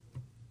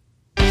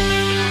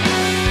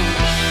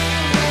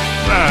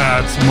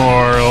That's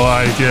more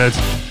like it.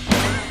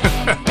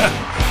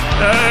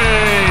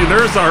 Hey,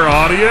 there's our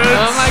audience.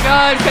 Oh my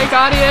god, fake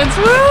audience.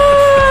 Woo!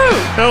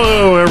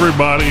 Hello,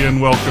 everybody,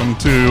 and welcome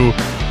to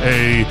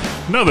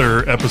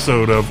another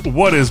episode of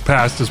What is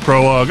Past is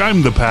Prologue.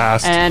 I'm the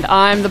Past. And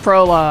I'm the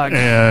Prologue.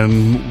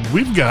 And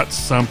we've got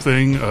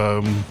something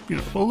a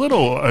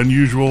little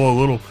unusual, a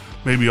little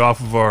maybe off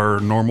of our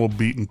normal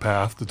beaten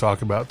path to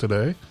talk about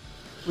today.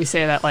 We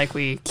say that like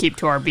we keep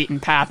to our beaten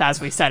path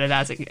as we set it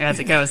as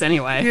it goes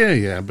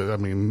anyway. Yeah, but I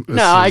mean...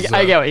 I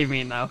get what you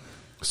mean, though.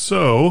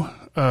 So,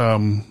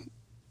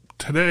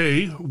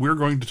 today we're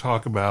going to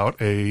talk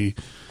about a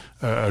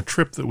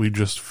trip that we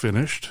just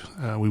finished.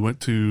 We went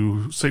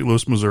to St.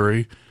 Louis,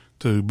 Missouri,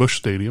 to Busch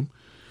Stadium.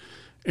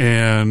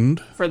 And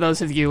for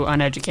those of you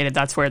uneducated,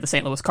 that's where the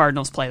St. Louis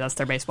Cardinals play. That's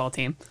their baseball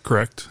team.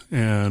 Correct.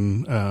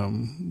 And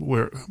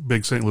we're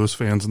big St. Louis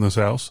fans in this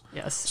house.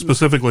 Yes.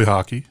 Specifically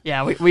hockey.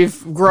 Yeah,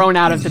 we've grown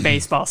out of the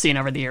baseball scene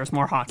over the years.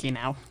 More hockey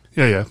now.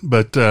 Yeah.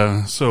 But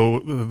so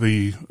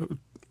the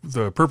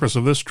purpose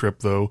of this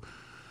trip, though,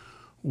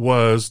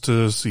 was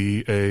to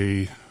see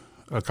a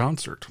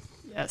concert.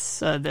 Yes,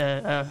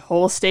 the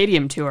whole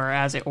stadium tour,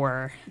 as it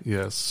were.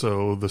 Yes,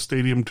 so the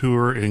stadium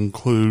tour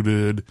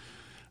included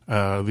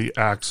the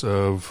acts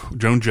of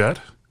Joan Jett,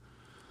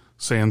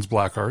 sans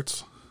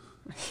Blackhearts.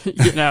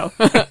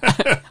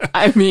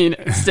 I mean,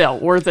 still,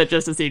 worth it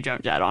just to see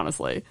Joan Jett,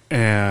 honestly.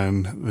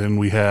 And then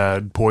we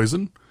had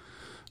Poison,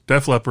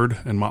 Def Leppard,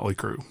 and Motley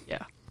Crue.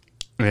 Yeah.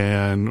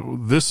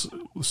 And this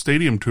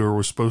stadium tour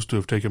was supposed to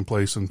have taken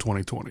place in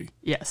 2020.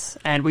 Yes,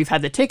 and we've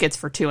had the tickets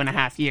for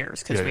 2.5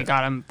 years because we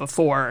got them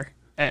before.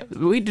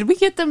 Did we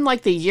get them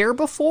like the year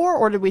before,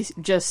 or did we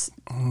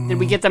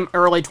get them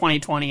early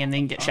 2020 and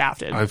then get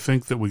shafted? I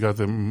think that we got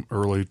them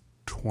early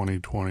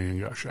 2020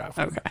 and got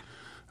shafted. Okay.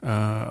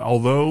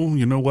 Although,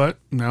 you know what?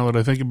 Now that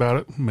I think about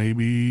it,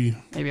 maybe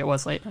it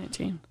was late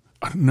 19.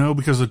 No,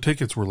 because the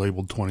tickets were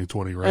labeled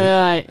 2020,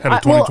 right? Had a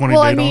 2020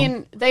 well, date I mean,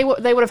 on? they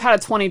would have had a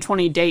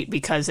 2020 date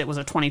because it was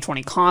a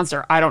 2020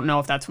 concert. I don't know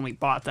if that's when we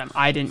bought them.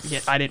 I didn't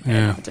pay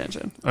enough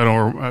attention. I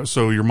don't.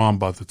 So your mom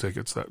bought the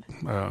tickets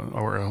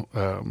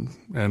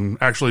and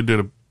actually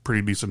did a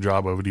pretty decent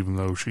job of it, even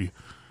though she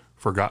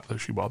forgot that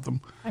she bought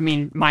them. I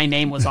mean, my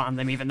name was on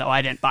them, even though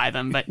I didn't buy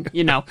them. But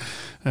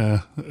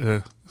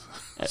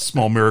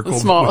small miracle.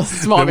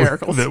 Small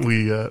miracles that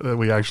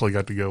we actually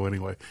got to go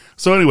anyway.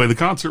 So anyway, the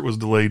concert was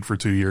delayed for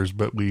 2 years,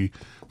 but we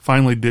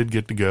finally did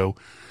get to go.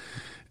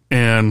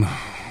 And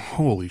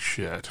holy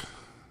shit,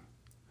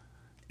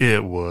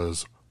 it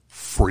was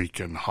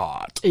freaking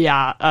hot.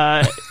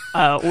 Yeah,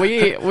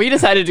 we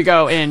decided to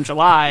go in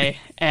July,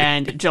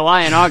 and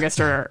July and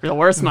August are the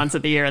worst months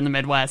of the year in the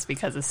Midwest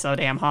because it's so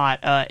damn hot.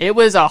 It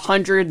was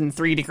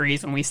 103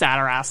 degrees when we sat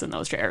our ass in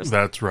those chairs.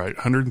 That's right,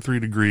 103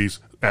 degrees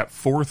at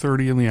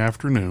 4:30 in the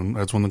afternoon.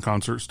 That's when the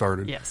concert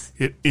started. Yes.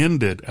 It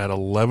ended at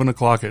 11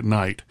 o'clock at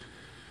night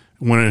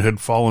when it had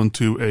fallen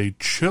to a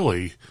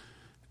chilly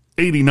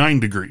 89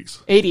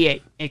 degrees.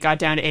 88. It got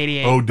down to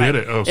 88. Oh, did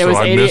it? Oh, so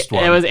I missed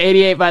one. It was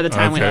 88 by the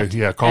time we left.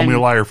 Yeah, call me a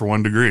liar for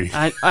 1 degree.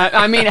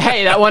 I mean,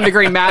 hey, that 1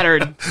 degree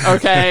mattered,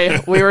 okay?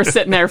 We were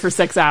sitting there for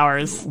 6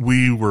 hours.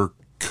 We were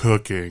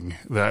cooking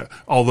that.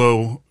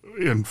 Although,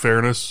 in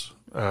fairness,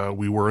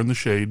 we were in the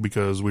shade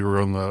because we were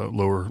on the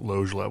lower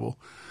loge level.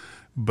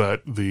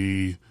 But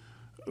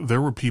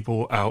there were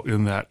people out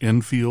in that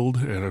infield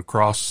and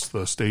across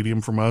the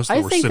stadium from us.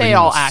 I think they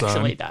all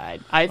actually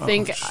died. I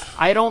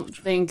don't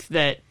think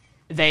that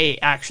they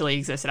actually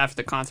existed after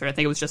the concert. I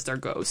think it was just their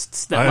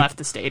ghosts that left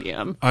the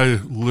stadium. I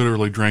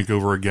literally drank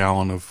over a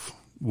gallon of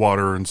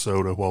water and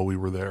soda while we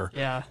were there.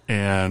 Yeah.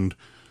 And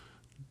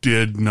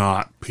did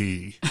not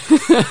pee.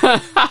 It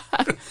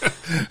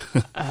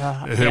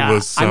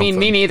was something. I mean,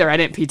 me neither. I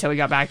didn't pee till we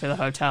got back to the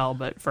hotel,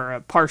 but for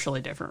a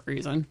partially different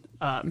reason.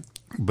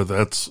 But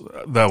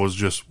that was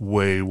just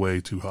way,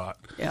 way too hot.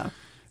 Yeah.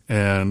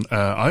 And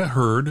I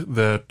heard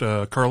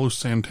that Carlos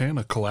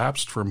Santana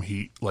collapsed from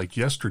heat like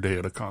yesterday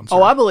at a concert.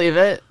 Oh, I believe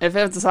it. If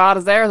it's as hot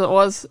as theirs it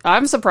was,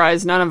 I'm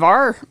surprised none of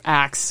our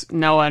acts,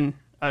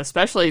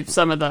 especially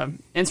some of the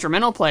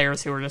instrumental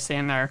players who were just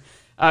standing there.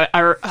 I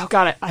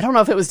don't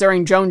know if it was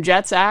during Joan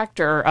Jett's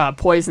act or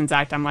Poison's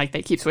act. I'm like,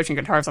 they keep switching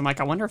guitars. I'm like,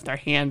 I wonder if their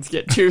hands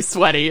get too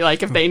sweaty.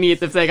 Like if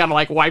they gotta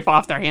like wipe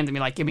off their hands and be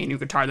like, give me a new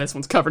guitar. This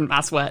one's covered in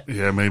my sweat.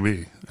 Yeah,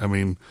 maybe. I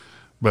mean,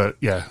 but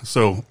yeah,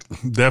 so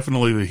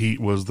definitely the heat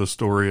was the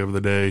story of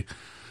the day.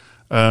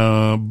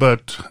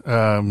 But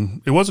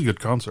it was a good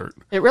concert.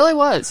 It really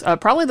was.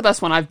 Probably the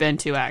best one I've been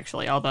to,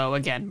 actually. Although,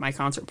 again, my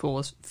concert pool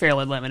is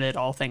fairly limited,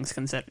 all things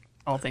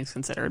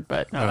considered.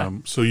 But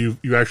so you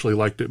actually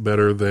liked it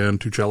better than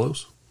Two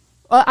Cellos?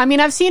 I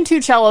mean, I've seen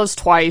Two Cellos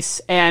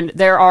twice, and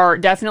there are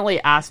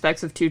definitely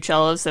aspects of Two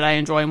Cellos that I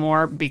enjoy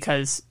more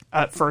because,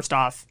 first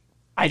off,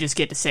 I just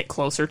get to sit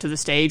closer to the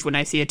stage when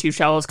I see a Two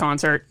Cellos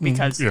concert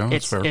because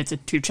it's a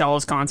Two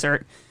Cellos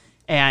concert.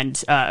 And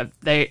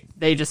they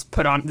do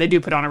put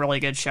on a really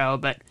good show,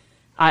 but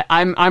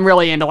I'm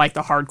really into like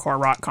the hardcore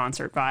rock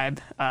concert vibe.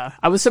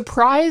 I was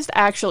surprised,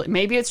 actually.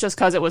 Maybe it's just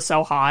because it was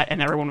so hot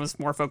and everyone was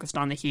more focused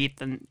on the heat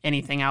than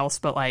anything else.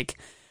 But like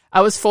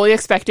I was fully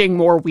expecting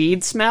more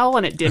weed smell,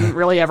 and it didn't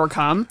really ever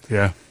come.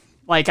 Yeah.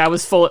 Like, I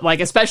was full, like,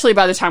 especially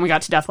by the time we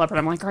got to Def Leppard,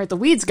 I'm like, all right, the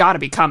weed's got to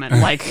be coming.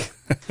 Like,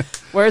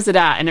 where's it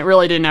at? And it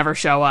really didn't ever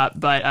show up.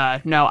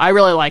 But no, I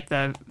really like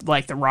the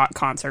rock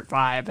concert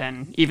vibe.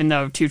 And even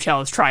though Two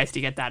Cellos tries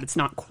to get that, it's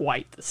not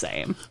quite the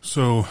same.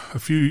 So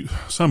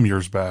some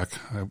years back,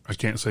 I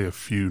can't say a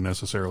few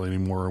necessarily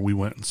anymore, we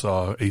went and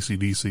saw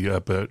AC/DC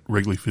up at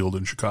Wrigley Field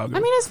in Chicago. I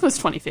mean, it was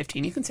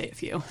 2015. You can say a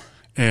few.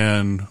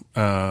 And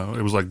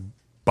it was like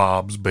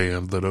Bob's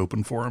band that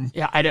opened for him.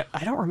 Yeah, I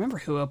don't remember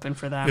who opened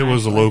for that. It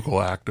was a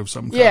local act of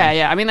some kind.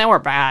 Yeah. I mean, they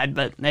weren't bad,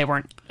 but they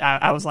weren't.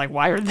 I was like,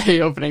 why are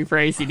they opening for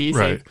AC/DC?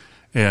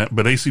 Right.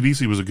 But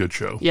AC/DC was a good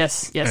show.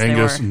 Yes,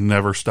 Angus they were.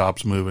 never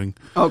stops moving.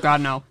 Oh,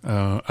 God, no.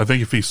 I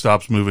think if he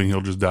stops moving,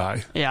 he'll just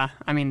die. Yeah,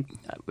 I mean,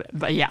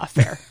 but yeah,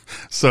 fair.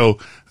 So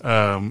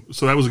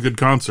that was a good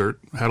concert.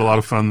 Had a lot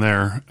of fun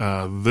there.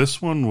 This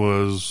one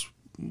was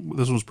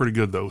pretty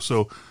good, though.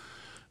 So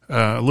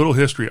a little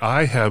history.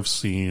 I have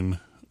seen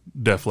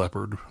Def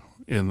Leppard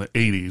in the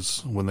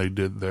 80s when they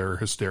did their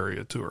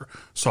Hysteria tour.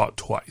 Saw it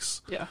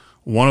twice. Yeah.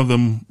 One of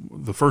them,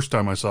 the first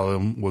time I saw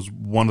them, was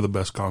one of the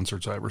best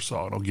concerts I ever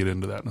saw, and I'll get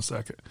into that in a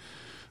second.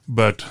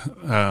 But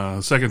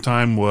second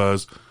time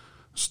was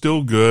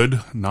still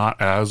good,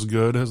 not as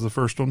good as the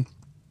first one.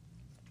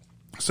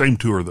 Same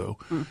tour, though.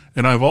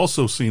 And I've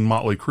also seen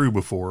Motley Crue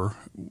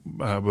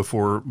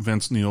before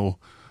Vince Neil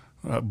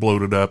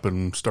bloated up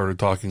and started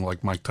talking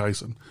like Mike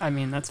Tyson. I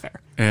mean, that's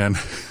fair. And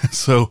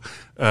so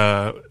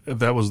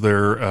that was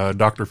their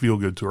Dr.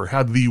 Feelgood tour.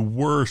 Had the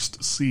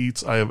worst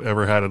seats I have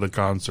ever had at a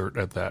concert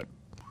at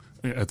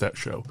that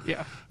show.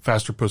 Yeah.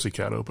 Faster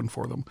Pussycat opened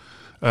for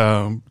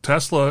them.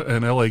 Tesla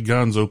and LA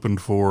Guns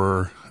opened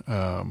for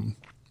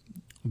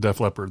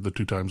Def Leppard the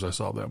two times I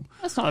saw them.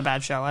 That's not a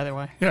bad show either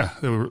way. Yeah,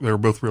 they were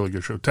both really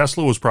good shows.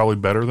 Tesla was probably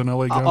better than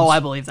LA Guns. Oh,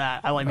 I believe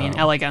that. I mean,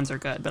 LA Guns are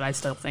good, but I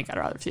still think I'd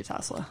rather see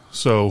Tesla.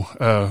 So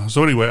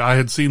anyway, I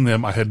had seen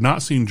them. I had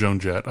not seen Joan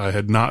Jett. I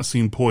had not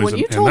seen Poison. When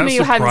you told me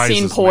you hadn't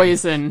seen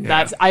Poison,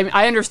 Yeah.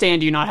 I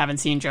understand you not having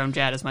seen Joan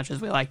Jett as much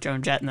as we like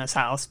Joan Jett in this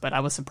house, but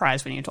I was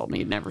surprised when you told me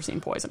you'd never seen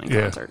Poison in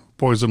concert.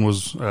 Poison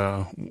was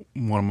one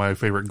of my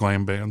favorite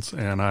glam bands,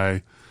 and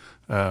I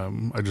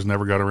just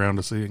never got around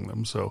to seeing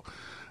them. So.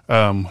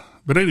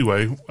 But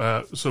anyway,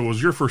 so it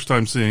was your first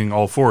time seeing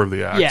all four of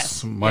the acts.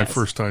 Yes. My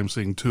first time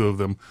seeing two of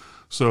them.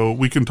 So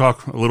we can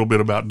talk a little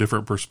bit about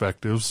different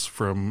perspectives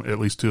from at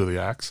least two of the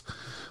acts.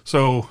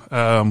 So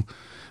the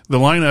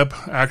lineup,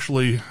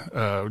 actually,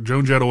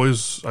 Joan Jett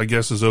always, I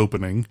guess, is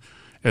opening.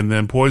 And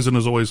then Poison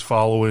is always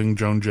following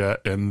Joan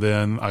Jett. And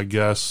then I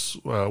guess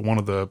one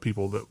of the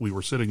people that we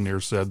were sitting near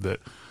said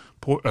that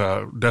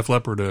Def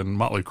Leppard and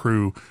Motley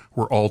Crue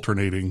were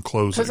alternating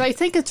closing. Because I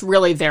think it's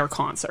really their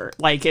concert.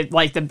 They're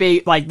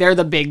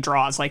the big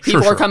draws. Like,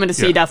 people are coming to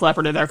see Def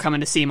Leppard, or they're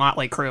coming to see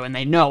Motley Crue, and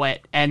they know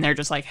it, and they're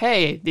just like,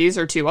 hey, these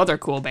are two other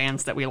cool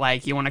bands that we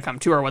like. You want to come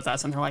tour with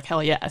us? And they're like,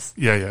 hell yes.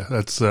 Yeah.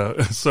 That's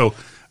so.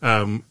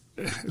 And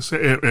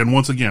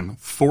once again,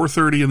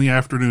 4:30 in the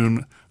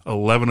afternoon,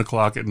 11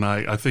 o'clock at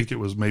night. I think it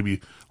was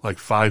maybe like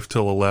 5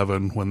 till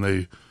 11 when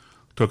they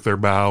took their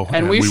bow,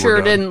 and we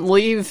sure didn't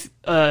leave.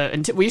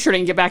 We sure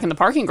didn't get back in the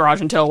parking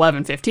garage until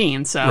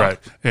 11:15. So right,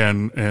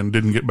 and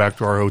didn't get back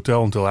to our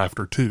hotel until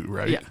after 2.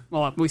 Right. Yeah.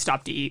 Well, we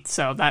stopped to eat,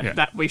 so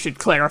that we should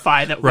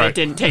clarify that it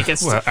didn't take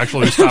us. Well,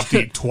 actually, we stopped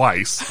to eat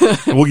twice.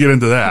 And we'll get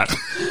into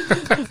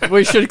that.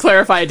 We should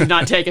clarify it did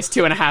not take us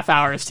 2.5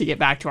 hours to get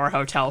back to our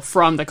hotel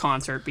from the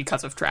concert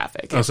because of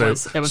traffic. It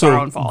was our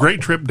own fault. Great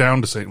trip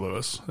down to St.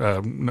 Louis.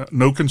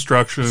 No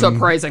construction.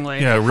 Surprisingly,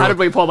 yeah. How did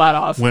we pull that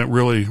off? Went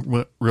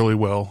really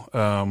well.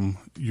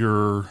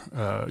 Your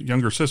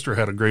younger sister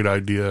had a great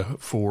idea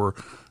for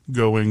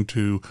going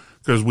to,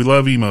 because we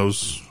love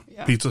Emo's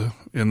pizza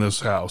in this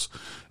house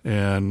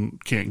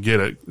and can't get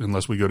it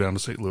unless we go down to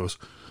St. Louis.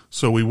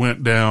 So we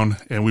went down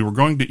and we were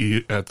going to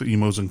eat at the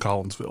Emo's in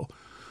Collinsville,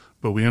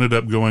 but we ended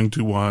up going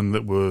to one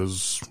that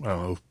was,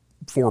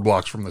 4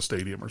 blocks from the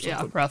stadium or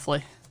something. Yeah,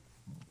 roughly.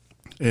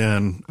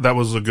 And that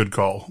was a good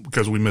call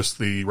because we missed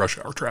the rush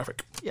hour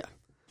traffic. Yeah.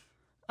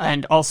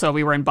 And also,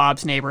 we were in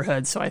Bob's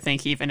neighborhood, so I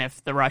think even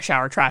if the rush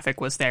hour traffic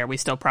was there, we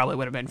still probably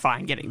would have been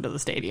fine getting to the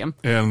stadium.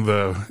 And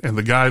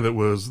the guy that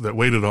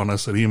waited on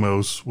us at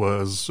Emo's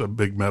was a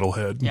big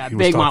metalhead. Yeah,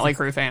 big Motley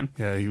Crue fan.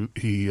 Yeah,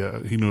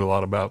 he knew a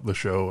lot about the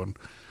show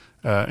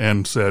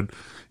and said,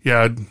 yeah,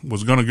 I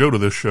was going to go to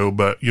this show,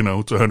 but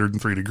it's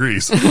 103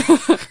 degrees.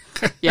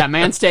 Yeah,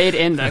 man stayed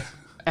in the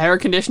air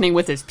conditioning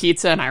with his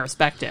pizza, and I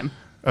respect him.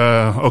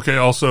 Okay.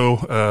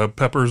 Also,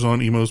 peppers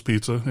on Emo's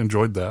pizza.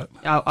 Enjoyed that.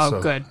 Oh,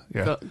 so, good.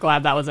 Yeah.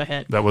 Glad that was a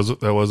hit. That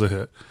was a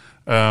hit.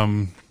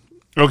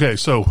 Okay.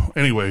 So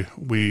anyway,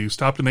 we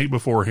stopped and ate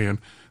beforehand.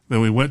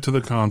 Then we went to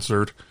the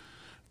concert,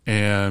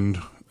 and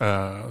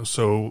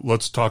so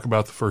let's talk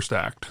about the first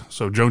act.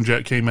 So Joan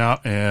Jett came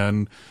out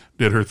and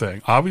did her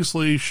thing.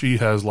 Obviously, she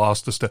has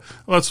lost a step.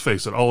 Let's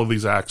face it, all of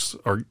these acts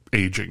are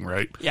aging,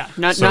 right? Yeah,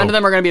 none of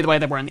them are going to be the way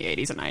they were in the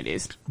 80s and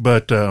 90s.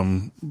 But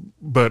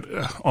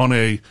on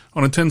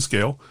a 10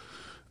 scale,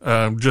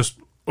 just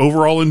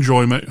overall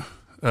enjoyment,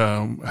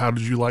 how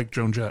did you like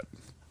Joan Jett?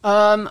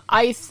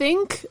 I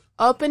think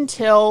up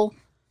until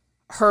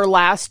her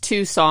last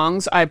two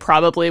songs, I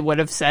probably would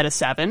have said a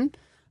 7.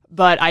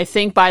 But I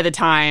think by the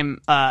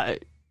time the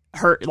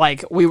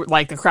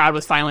crowd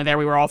was finally there,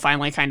 we were all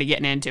finally kind of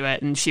getting into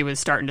it, and she was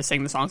starting to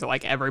sing the songs that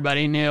like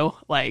everybody knew.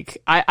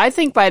 Like I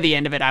think by the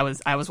end of it, I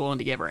was willing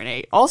to give her an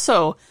 8.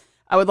 Also,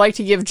 I would like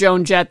to give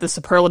Joan Jett the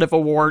superlative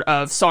award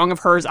of song of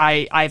hers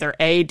I either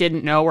A,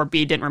 didn't know, or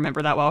B, didn't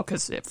remember that well,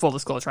 because full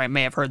disclosure, I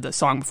may have heard the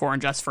song before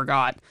and just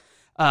forgot.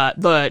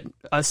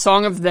 A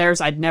song of theirs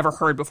I'd never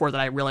heard before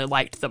that I really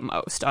liked the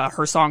most.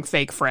 Her song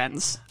 "Fake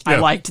Friends." Yeah, I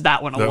liked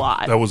that one a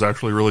lot. That was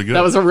actually really good.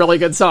 That was a really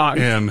good song.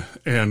 And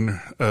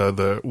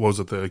the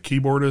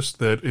keyboardist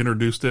that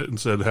introduced it and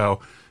said how,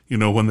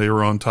 when they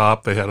were on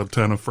top they had a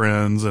ton of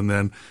friends, and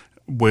then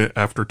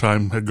after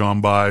time had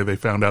gone by they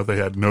found out they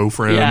had no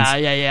friends.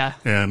 Yeah.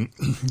 And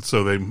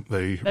so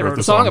they wrote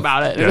a song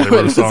about it. Yeah, they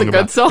wrote a song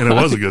about it. And it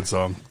was a good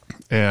song.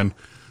 And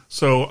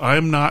so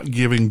I'm not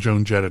giving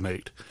Joan Jett an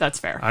 8. That's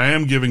fair. I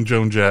am giving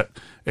Joan Jett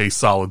a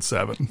solid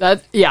 7. I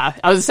was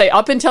gonna say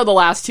up until the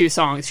last two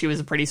songs, she was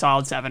a pretty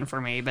solid 7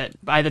 for me. But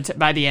by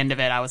the end of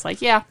it, I was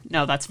like, yeah,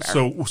 no, that's fair.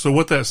 So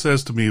what that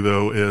says to me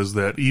though is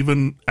that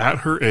even at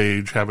her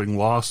age, having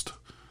lost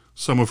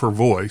some of her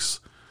voice,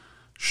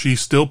 she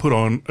still put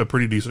on a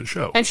pretty decent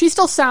show. And she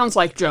still sounds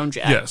like Joan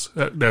Jett. Yes.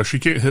 Now, she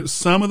can't hit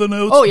some of the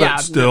notes, but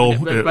still,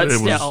 it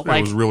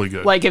was really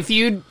good. Like, if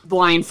you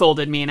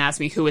blindfolded me and asked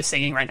me who is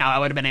singing right now, I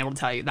would have been able to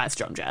tell you that's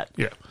Joan Jett.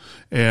 Yeah.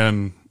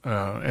 And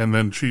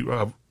then she,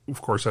 of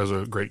course, has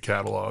a great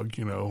catalog,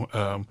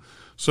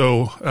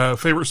 So,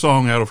 favorite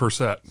song out of her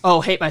set?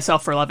 Oh, Hate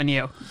Myself for Loving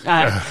You.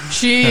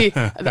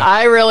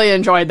 I really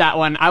enjoyed that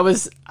one.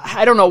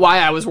 I don't know why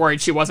I was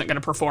worried she wasn't going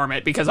to perform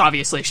it, because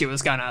obviously she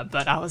was gonna,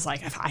 but I was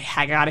like,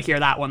 I got to hear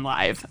that one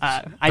live.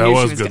 That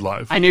was good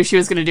live. I knew she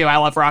was going to do I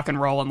Love Rock and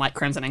Roll and like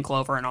Crimson and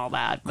Clover and all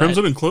that.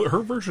 Crimson and Clover,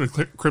 her version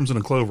of Crimson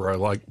and Clover, I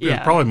like. Yeah.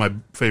 It's probably my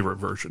favorite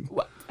version.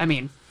 Well, I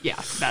mean,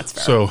 yeah, that's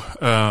fair. So,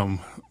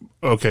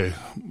 okay.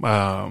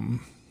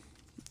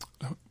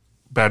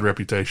 Bad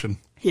Reputation.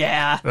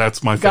 Yeah.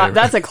 That's my favorite.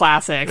 That's a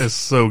classic. It's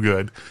so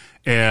good.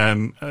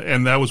 And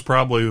that was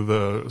probably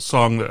the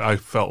song that I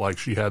felt like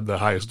she had the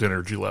highest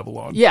energy level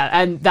on. Yeah,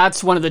 and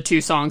that's one of the two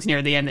songs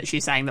near the end that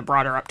she sang that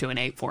brought her up to an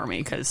 8 for me,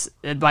 because,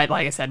 like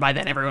I said, by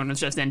then everyone was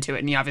just into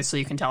it, and obviously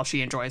you can tell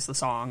she enjoys the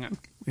song.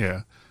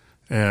 Yeah.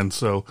 And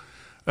so,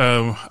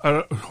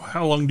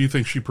 how long do you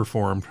think she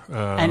performed?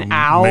 An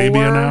hour? Maybe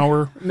an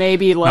hour?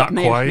 Maybe Not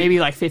quite.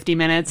 Maybe like 50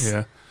 minutes.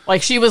 Yeah.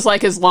 Like, she was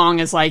like as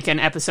long as like an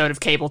episode of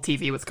cable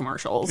TV with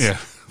commercials. Yeah,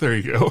 there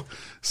you go.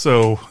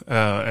 So,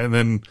 and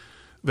then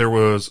there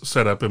was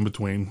setup in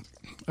between.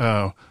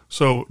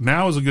 So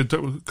now is a good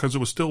time, because it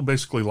was still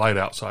basically light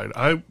outside.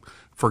 I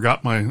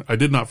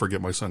did not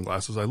forget my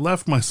sunglasses. I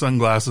left my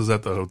sunglasses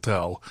at the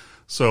hotel,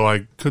 so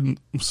I couldn't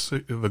see,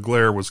 the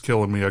glare was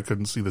killing me. I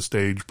couldn't see the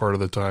stage part of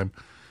the time.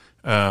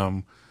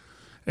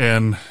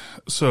 And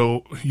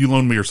so you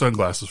loaned me your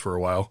sunglasses for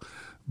a while.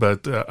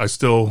 But I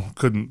still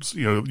couldn't,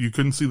 you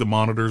couldn't see the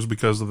monitors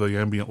because of the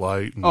ambient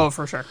light. Oh,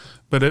 for sure.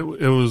 But it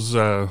was,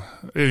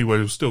 anyway,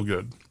 it was still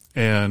good.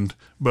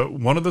 But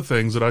one of the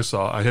things that I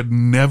saw, I had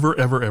never,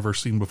 ever, ever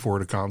seen before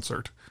at a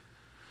concert.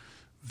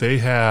 They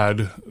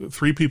had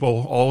 3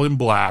 people all in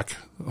black,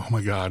 oh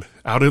my God,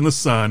 out in the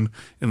sun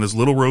in this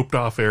little roped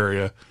off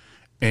area.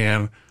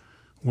 And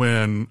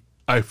when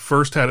I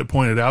first had it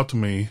pointed out to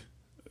me,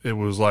 it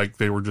was like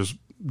they were just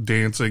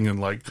dancing and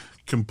like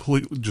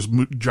completely just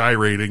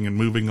gyrating and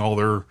moving all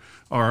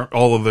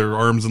of their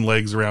arms and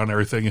legs around and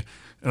everything.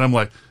 And I'm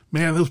like,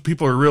 man, those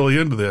people are really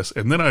into this.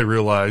 And then I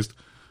realized,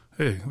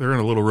 hey, they're in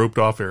a little roped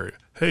off area.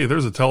 Hey,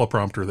 there's a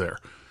teleprompter there.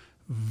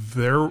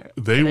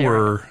 They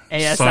were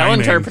ASL signing,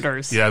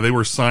 interpreters. Yeah, they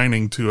were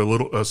signing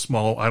to a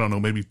small, I don't know,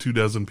 maybe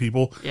 24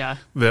 people. Yeah.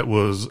 That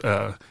was,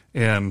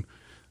 and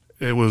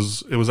it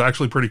was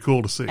actually pretty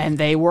cool to see. And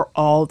they were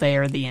all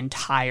there the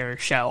entire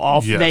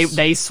show. Yes.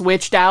 They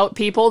switched out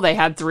people. They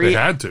had 3. They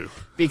had to.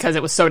 Because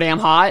it was so damn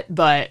hot.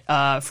 But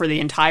for the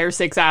entire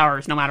 6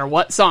 hours, no matter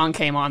what song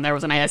came on, there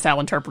was an ASL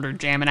interpreter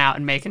jamming out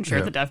and making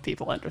sure the deaf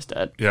people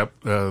understood.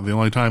 Yep. The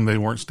only time they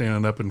weren't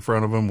standing up in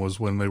front of them was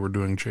when they were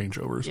doing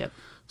changeovers. Yep.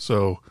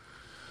 So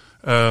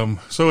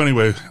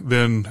anyway,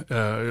 then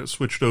it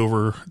switched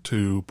over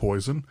to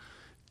Poison.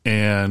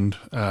 And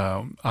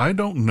I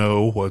don't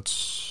know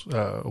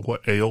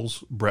what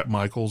ails Bret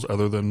Michaels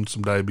other than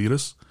some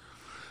diabetes.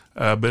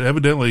 But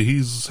evidently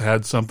he's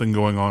had something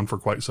going on for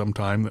quite some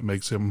time that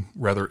makes him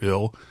rather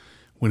ill.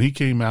 When he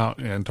came out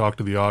and talked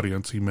to the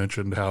audience, he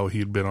mentioned how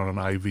he'd been on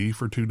an IV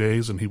for 2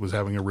 days and he was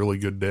having a really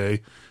good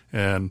day.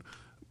 And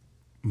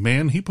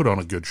man, he put on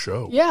a good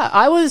show. Yeah,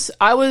 I was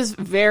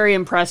very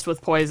impressed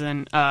with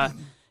Poison.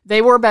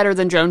 They were better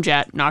than Joan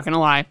Jett, not gonna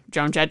lie.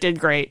 Joan Jett did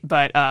great,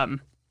 but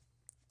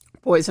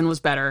Poison was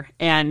better.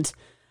 And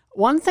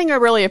one thing I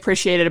really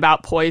appreciated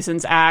about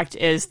Poison's act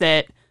is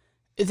that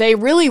they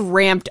really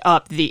ramped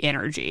up the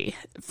energy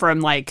from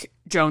like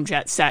Joan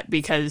Jett's set,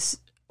 because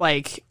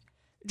like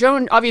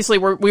Joan, obviously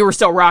we were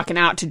still rocking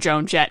out to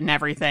Joan Jett and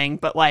everything,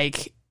 but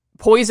like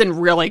Poison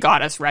really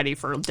got us ready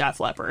for Def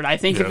Leppard. I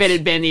think if Yes. it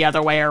had been the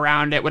other way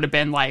around, it would have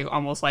been like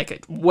almost like a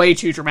way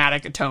too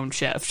dramatic a tone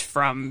shift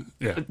from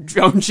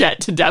Joan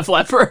Jett to Def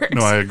Leppard.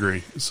 No, I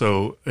agree.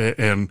 So,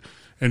 and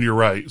you're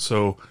right.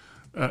 So,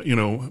 Brett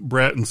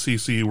and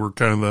Cece were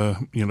kind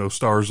of the,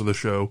 stars of the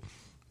show.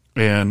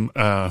 And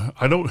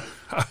I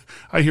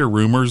hear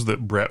rumors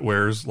that Brett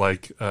wears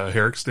like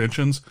hair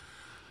extensions.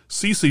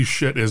 Cece's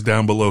shit is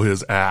down below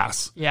his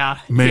ass. Yeah.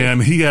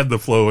 Man, he had the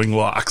flowing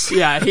locks.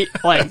 Yeah, he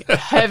like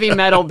heavy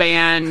metal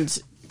band,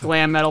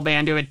 glam metal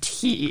band to a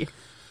T.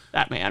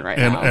 That man right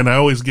now. And I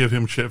always give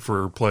him shit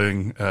for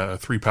playing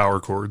 3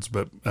 power chords,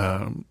 but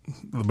the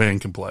man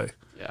can play.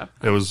 Yeah.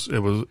 It was.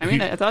 I mean,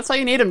 that's all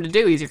you need him to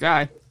do. He's your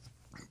guy.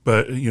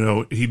 But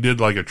he did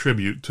like a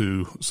tribute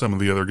to some of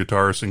the other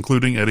guitarists,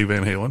 including Eddie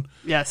Van Halen.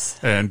 Yes.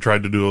 And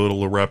tried to do a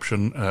little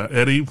eruption.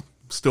 Eddie,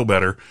 still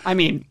better. I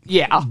mean,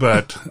 yeah.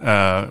 But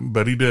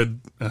he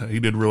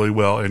did really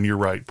well. And you're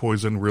right,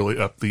 Poison really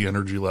upped the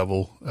energy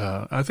level.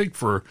 I think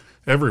for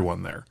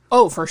everyone there.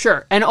 Oh, for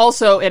sure. And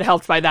also, it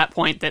helped by that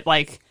point that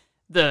like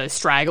the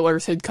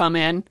stragglers had come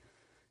in,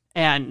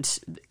 and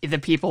the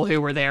people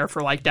who were there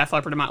for like Def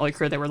Leppard and Motley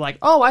Crue, they were like,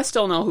 "Oh, I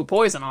still know who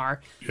Poison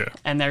are." Yeah.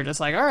 And they're just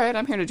like, "All right,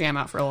 I'm here to jam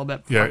out for a little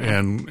bit." Yeah,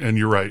 and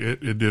you're right.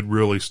 It did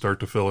really start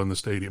to fill in the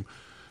stadium.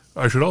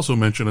 I should also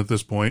mention at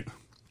this point,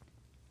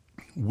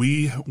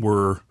 we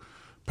were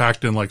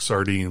packed in like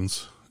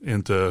sardines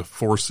into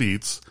 4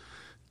 seats,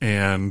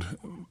 and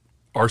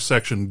our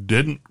section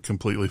didn't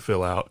completely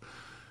fill out.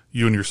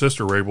 You and your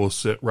sister were able to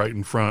sit right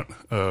in front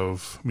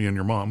of me and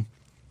your mom,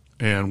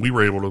 and we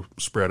were able to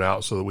spread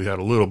out so that we had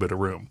a little bit of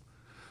room,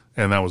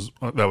 and that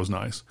was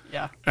nice.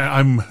 Yeah.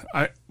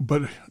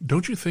 But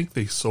don't you think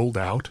they sold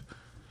out?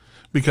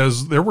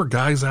 Because there were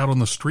guys out on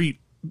the street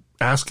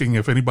asking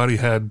if anybody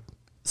had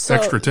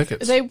extra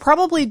tickets. They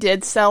probably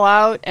did sell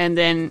out, and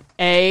then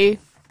A,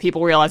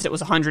 people realized it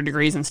was 100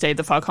 degrees and stayed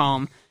the fuck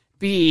home.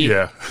 B,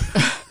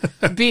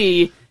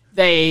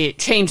 they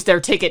changed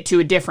their ticket to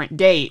a different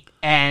date,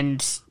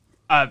 and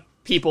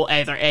people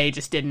either A,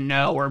 just didn't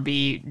know, or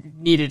B,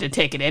 needed a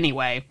ticket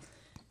anyway.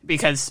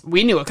 Because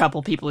we knew a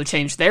couple people who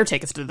changed their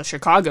tickets to the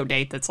Chicago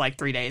date that's like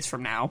 3 days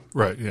from now.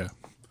 Right, yeah.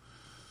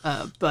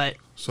 But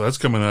So that's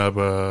coming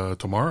up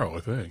tomorrow,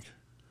 I think.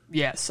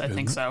 yes, I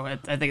think so. I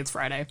think it's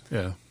Friday.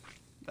 Yeah.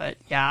 But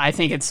yeah, I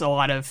think it's a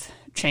lot of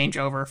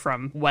changeover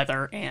from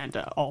weather and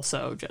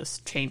also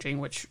just changing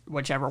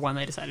whichever one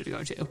they decided to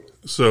go to.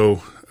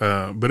 So,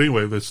 but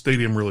anyway, the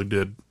stadium really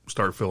did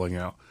start filling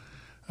out.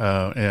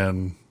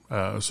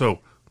 So,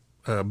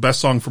 best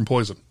song from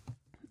Poison.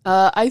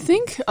 I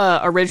think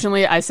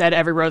originally I said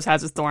Every Rose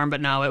Has Its Thorn,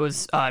 but no, it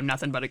was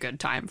Nothing But a Good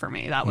Time for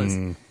me. That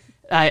was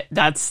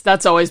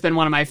that's always been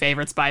one of my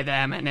favorites by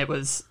them, and it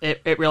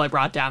really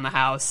brought down the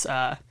house.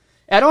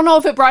 I don't know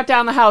if it brought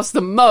down the house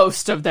the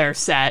most of their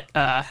set.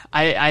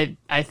 I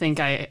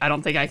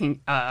don't think I can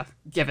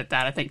give it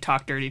that. I think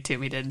Talk Dirty to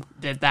Me did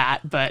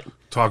that, but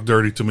Talk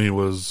Dirty to Me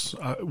was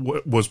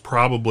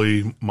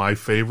probably my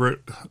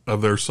favorite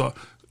of their song.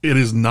 It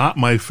is not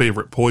my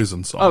favorite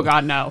Poison song. oh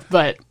god, no.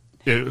 But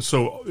It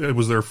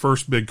was their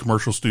first big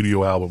commercial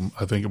studio album.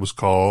 I think it was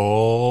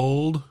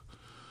called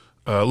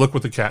Look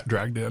What the Cat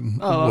Dragged In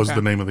was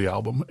the name of the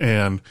album.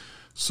 And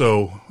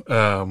so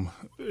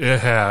it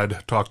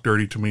had Talk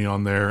Dirty to Me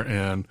on there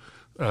and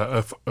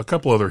a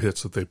couple other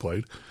hits that they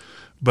played.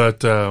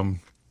 But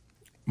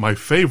my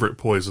favorite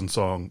Poison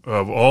song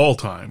of all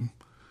time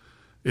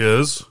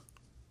is...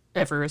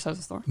 Every Rose Has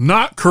Its Thorn.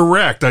 Not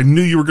correct. I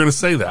knew you were going to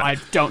say that. I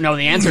don't know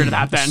the answer to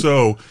that then.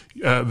 So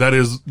that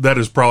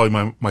is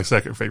probably my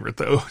second favorite,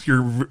 though.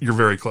 You're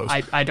very close.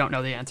 I don't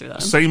know the answer then.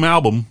 Same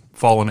album,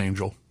 Fallen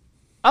Angel,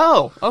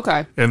 Oh,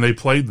 okay. and they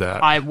played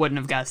that. I wouldn't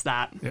have guessed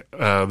that.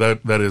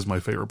 That is my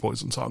favorite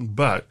Poison song,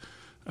 but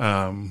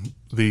Fallen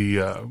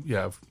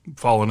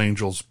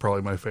Angel's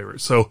probably my favorite.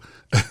 So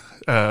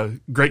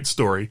great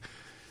story.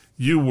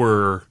 You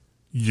were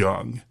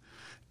young,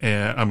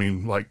 and I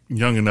mean like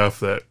young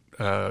enough that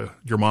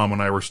your mom and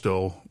I were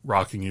still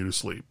rocking you to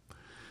sleep.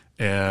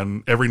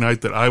 And every night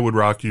that I would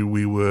rock you,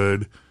 we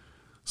would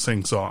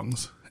sing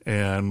songs.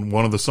 And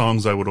one of the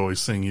songs I would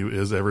always sing you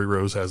is Every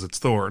Rose Has Its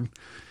Thorn.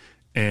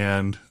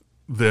 And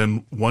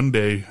then one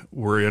day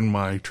we're in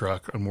my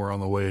truck and we're on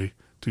the way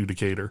to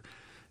Decatur.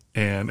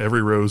 And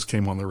Every Rose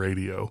came on the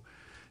radio.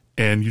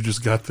 And you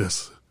just got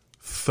this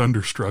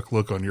thunderstruck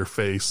look on your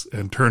face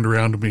and turned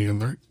around to me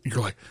and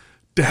you're like,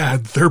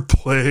 Dad, they're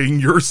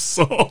playing your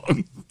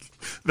song.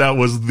 That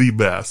was the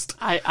best.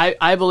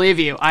 I believe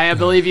you. I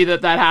believe you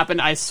that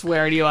happened. I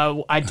swear to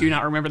you, I do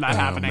not remember that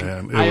happening.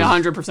 Man. I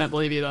 100%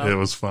 believe you, though. It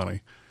was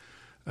funny.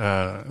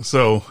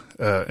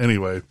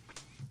 Anyway,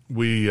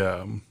 we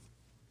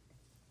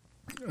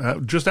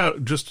just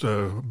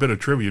a bit of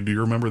trivia. Do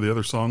you remember the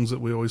other songs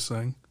that we always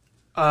sang?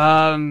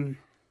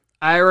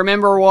 I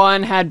remember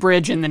one had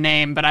Bridge in the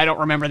name, but I don't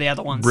remember the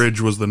other ones.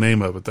 Bridge was the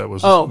name of it. That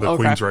was the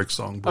Queensryche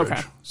song, Bridge.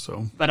 Okay.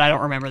 So, but I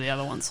don't remember the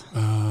other ones.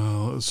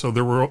 so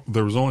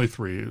there was only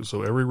 3.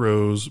 So Every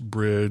Rose,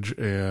 Bridge,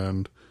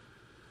 and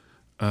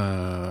you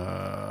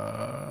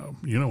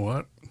know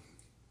what?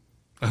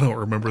 I don't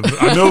remember.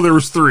 I know there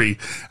was 3.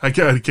 I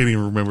can't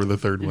even remember the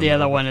third one. The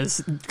other one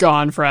is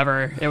gone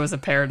forever. It was a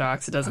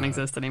paradox. It doesn't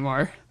exist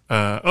anymore.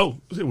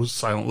 It was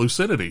Silent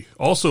Lucidity,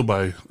 also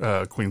by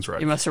Queensryche.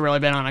 You must have really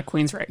been on a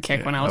Queensryche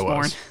kick when I was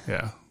born.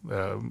 Yeah,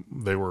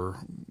 they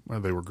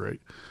were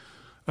great.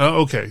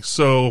 Okay,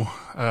 so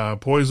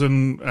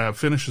Poison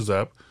finishes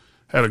up.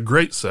 Had a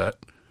great set.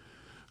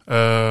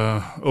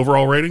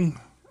 Overall rating?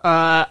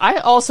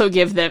 I also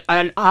give them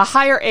a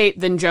higher 8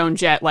 than Joan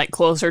Jett, like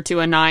closer to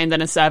a 9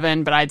 than a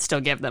 7, but I'd still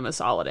give them a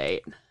solid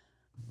 8.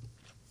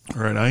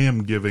 All right, I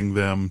am giving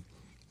them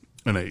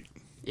an 8.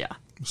 Yeah.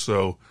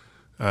 So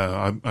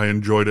I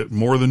enjoyed it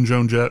more than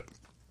Joan Jett,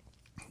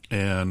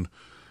 and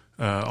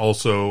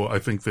also I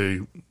think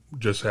they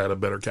just had a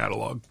better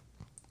catalog.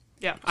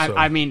 Yeah, So-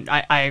 I mean,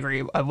 I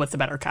agree with the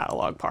better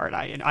catalog part.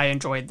 I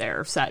enjoyed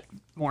their set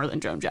more than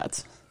Joan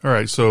Jett's. All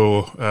right,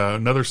 so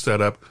another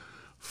setup.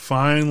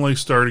 Finally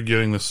started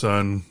getting the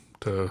sun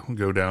to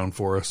go down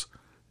for us,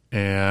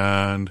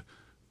 and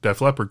Def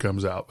Leppard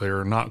comes out.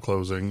 They're not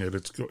closing.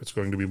 It's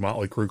going to be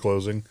Motley Crue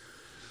closing.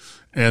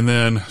 And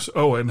then,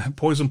 and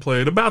Poison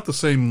played about the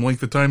same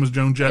length of time as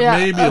Joan Jett,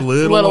 maybe a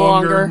little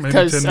longer, maybe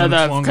 10 minutes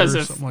longer, because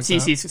of something like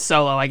CC's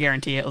solo. I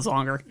guarantee it was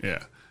longer. that.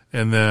 Yeah.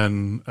 And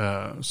then,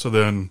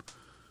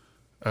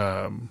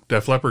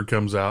 Def Leppard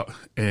comes out,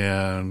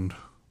 and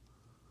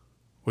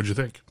what'd you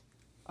think?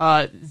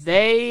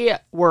 They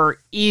were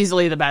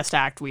easily the best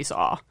act we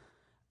saw.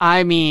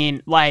 I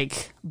mean,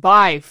 like,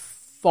 by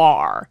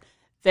far.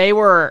 They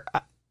were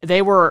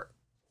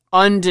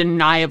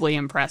undeniably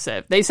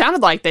impressive. They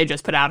sounded like they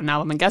just put out an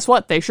album, and guess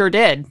what? They sure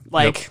did.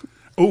 Like, Yep.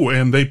 Oh,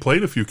 and they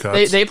played a few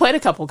cuts. they played a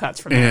couple cuts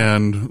from them.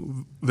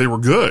 And they were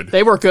good.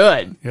 They were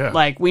good. Yeah.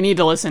 Like, we need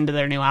to listen to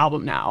their new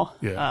album now.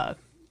 Yeah.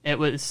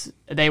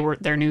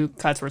 Their new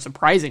cuts were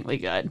surprisingly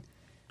good.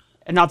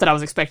 And not that I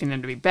was expecting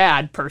them to be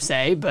bad per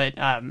se, but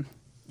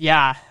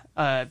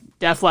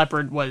Def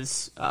Leppard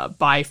was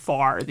by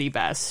far the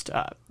best.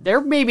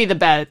 They're maybe the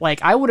best.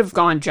 Like, I would have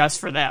gone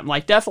just for them.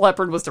 Like, Def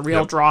Leppard was the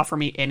real draw for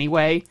me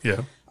anyway.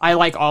 Yeah. I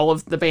like all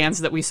of the bands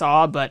that we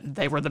saw, but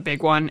they were the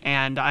big one,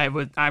 and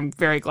I'm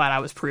very glad I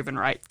was proven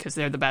right, because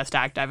they're the best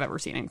act I've ever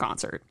seen in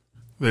concert.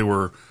 They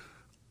were.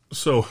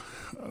 So,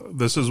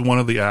 this is one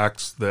of the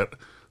acts that.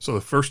 So,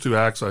 the first 2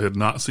 acts I had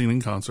not seen in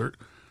concert.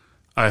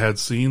 I had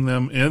seen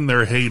them in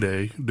their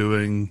heyday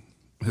doing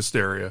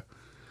Hysteria.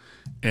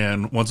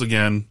 And once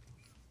again,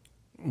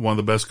 one of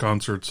the best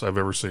concerts I've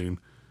ever seen.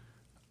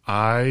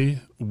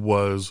 I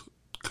was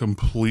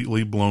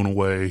completely blown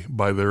away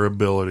by their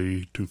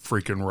ability to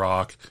freaking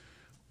rock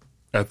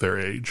at their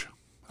age.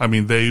 I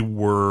mean, they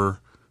were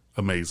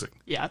amazing.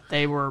 Yeah,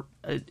 they were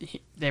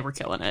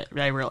killing it.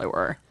 They really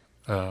were.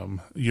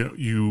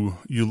 You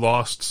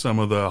lost some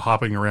of the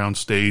hopping around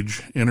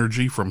stage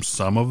energy from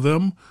some of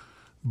them,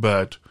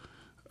 but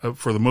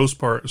for the most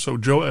part, so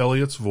Joe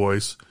Elliott's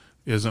voice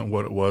isn't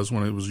what it was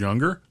when it was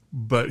younger,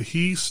 but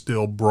he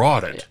still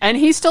brought it. And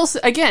he still,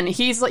 again,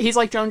 he's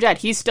like Joan Jett.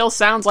 He still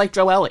sounds like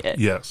Joe Elliott.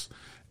 Yes.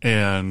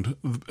 And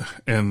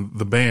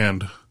the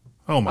band,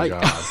 oh my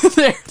God.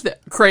 they're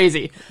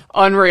crazy.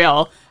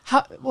 Unreal.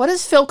 What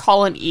does Phil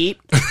Collin eat?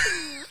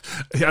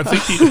 I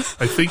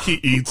think he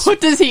eats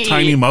What does he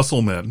tiny eat?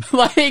 muscle men.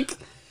 How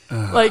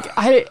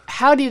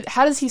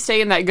does he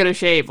stay in that good a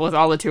shape with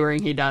all the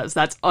touring he does?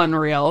 That's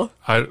unreal.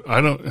 I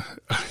don't,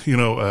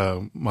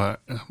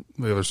 the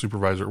other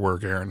supervisor at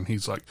work, Aaron,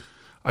 he's like,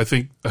 I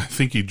think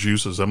he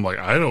juices. I'm like,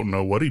 I don't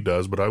know what he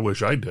does, but I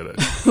wish I did it.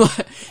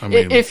 I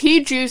mean, if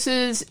he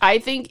juices, I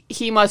think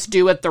he must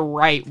do it the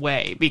right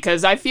way,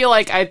 because I feel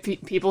like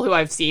people who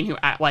I've seen who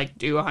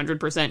do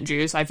 100%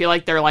 juice, I feel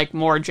like they're like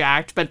more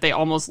jacked, but they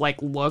almost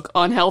like look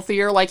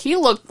unhealthier. Like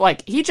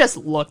he just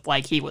looked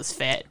like he was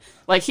fit.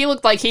 Like he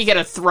looked like he could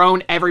have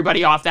thrown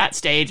everybody off that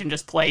stage and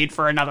just played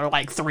for another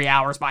like 3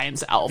 hours by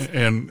himself.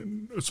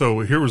 And so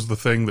here was the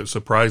thing that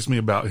surprised me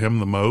about him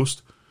the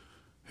most.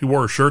 He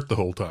wore a shirt the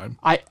whole time.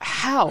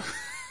 How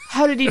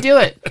did he do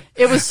it?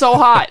 It was so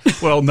hot.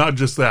 Well, not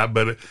just that,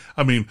 but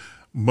I mean,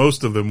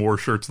 most of them wore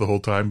shirts the whole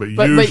time. But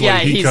usually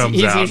he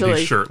comes out,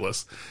 he's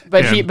shirtless.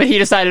 But he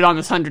decided on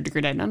this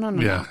 100-degree day. No.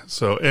 Yeah.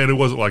 So, and it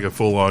wasn't like a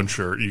full on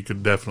shirt. You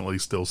could definitely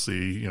still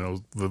see,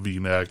 the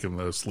V-neck and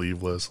the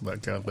sleeveless and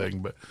that kind of thing.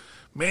 But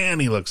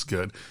man, he looks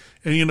good.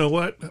 And you know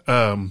what?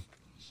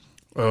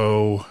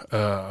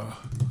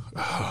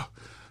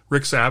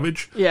 Rick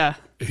Savage. Yeah.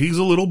 He's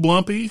a little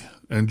blumpy,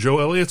 and Joe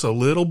Elliott's a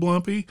little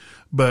blumpy,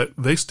 but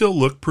they still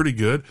look pretty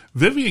good.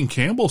 Vivian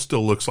Campbell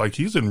still looks like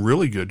he's in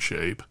really good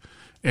shape,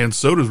 and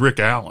so does Rick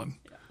Allen.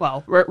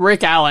 Well,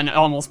 Rick Allen,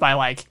 almost by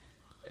like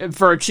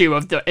virtue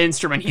of the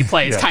instrument he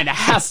plays, kind of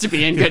has to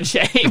be in good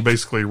shape.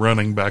 Basically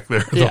running back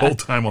there the whole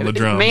time on the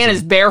drums. Man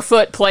is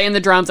barefoot playing the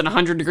drums in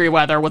 100-degree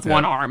weather with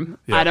one arm.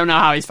 Yeah. I don't know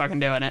how he's fucking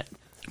doing it.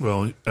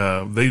 Well,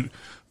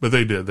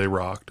 they did. They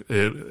rocked.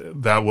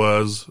 That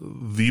was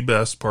the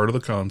best part of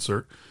the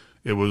concert.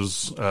 It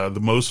was the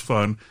most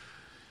fun.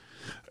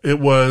 It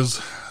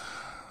was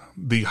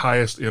the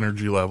highest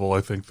energy level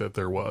I think that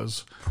there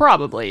was.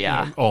 Probably,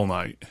 yeah. All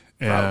night.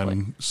 And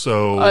Probably.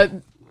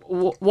 so...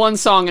 one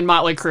song in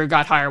Motley Crue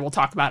got higher. We'll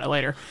talk about it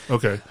later.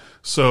 Okay.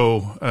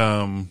 So,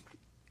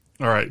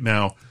 all right.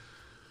 Now,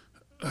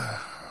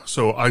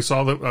 so I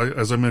saw them,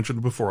 as I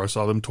mentioned before, I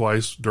saw them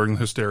twice during the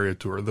Hysteria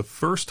tour. The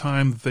first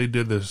time that they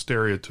did the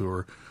Hysteria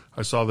tour,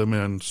 I saw them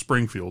in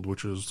Springfield,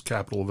 which is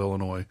capital of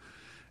Illinois,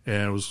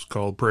 and it was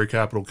called Prairie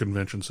Capital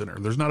Convention Center.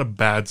 There's not a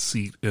bad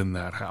seat in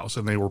that house,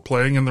 and they were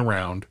playing in the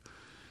round,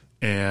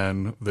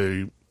 and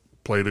they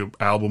played an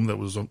album that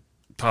was on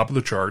top of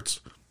the charts.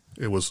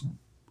 It was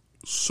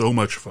so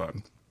much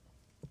fun.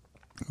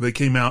 They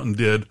came out and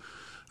did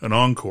an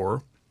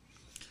encore,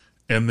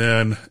 and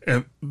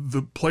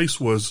the place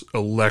was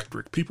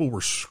electric. People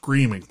were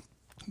screaming.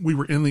 We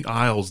were in the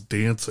aisles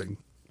dancing.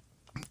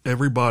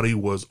 Everybody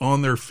was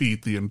on their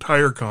feet the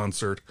entire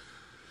concert.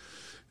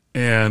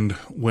 And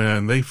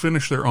when they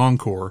finished their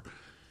encore,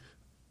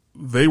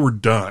 they were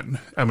done.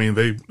 I mean,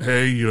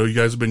 hey, you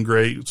guys have been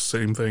great.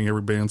 Same thing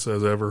every band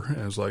says ever.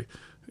 And it's like,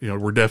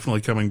 we're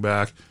definitely coming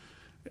back.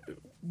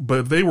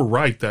 But they were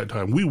right that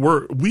time. We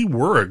were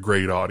a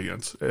great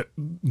audience.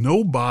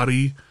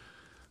 Nobody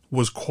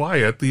was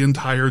quiet the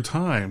entire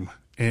time.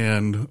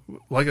 And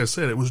like I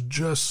said, it was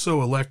just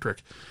so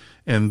electric.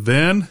 And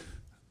then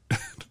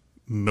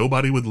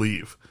nobody would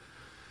leave.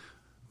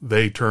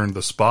 They turned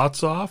the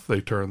spots off.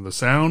 They turned the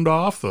sound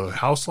off. The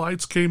house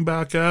lights came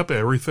back up.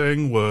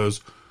 Everything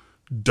was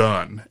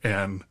done.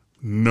 And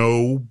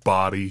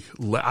nobody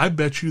I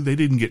bet you they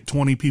didn't get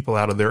 20 people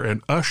out of there,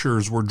 and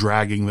ushers were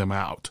dragging them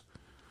out,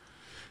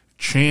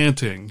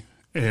 chanting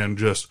and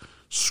just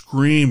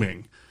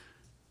screaming.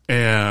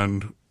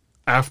 And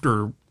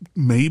after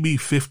maybe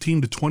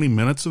 15 to 20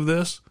 minutes of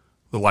this,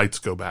 the lights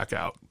go back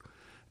out.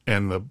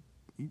 And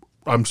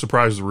I'm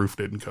surprised the roof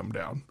didn't come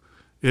down.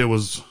 It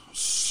was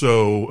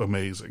so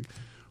amazing.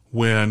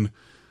 And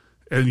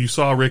you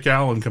saw Rick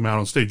Allen come out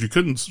on stage.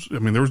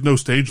 There was no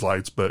stage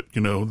lights, but,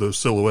 the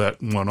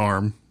silhouette in one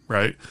arm,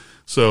 right?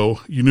 So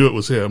you knew it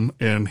was him.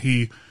 And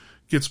he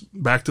gets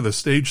back to the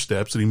stage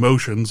steps and he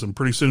motions, and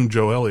pretty soon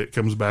Joe Elliott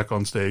comes back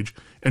on stage.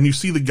 And you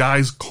see the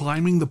guys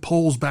climbing the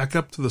poles back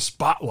up to the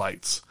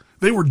spotlights.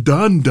 They were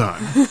done.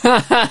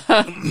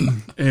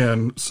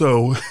 And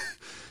so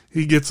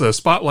he gets a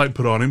spotlight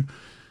put on him.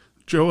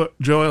 Joe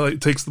Elliott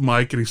takes the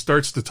mic and he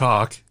starts to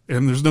talk,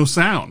 and there's no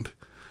sound.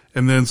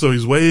 And then so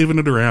he's waving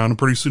it around, and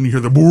pretty soon you hear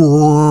the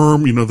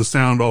boom, the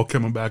sound all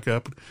coming back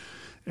up.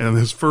 And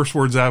his first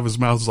words out of his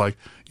mouth is like,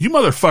 "You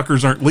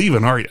motherfuckers aren't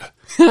leaving, are you?"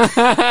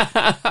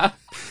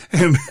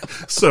 And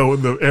so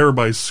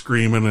everybody's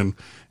screaming, and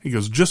he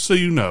goes, "Just so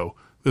you know,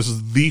 this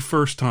is the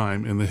first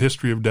time in the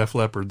history of Def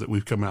Leppard that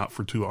we've come out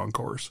for 2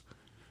 encores.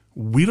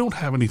 We don't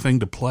have anything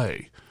to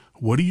play.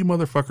 What do you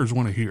motherfuckers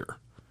want to hear?"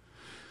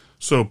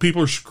 So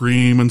people are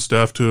screaming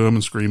stuff to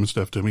him.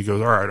 He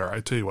goes, all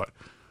right, tell you what.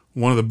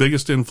 One of the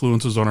biggest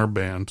influences on our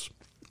band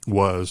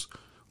was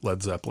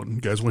Led Zeppelin. You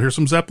guys want to hear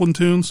some Zeppelin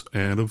tunes?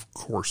 And of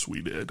course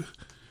we did.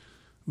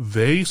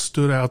 They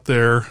sat out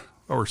there,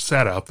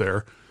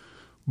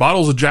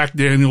 bottles of Jack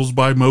Daniels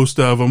by most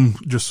of them,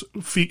 just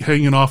feet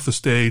hanging off the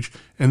stage,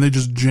 and they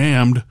just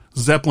jammed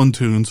Zeppelin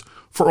tunes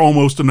for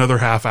almost another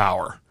half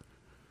hour.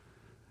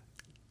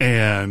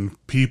 And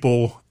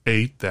people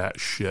ate that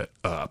shit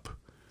up.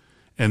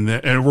 And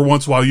every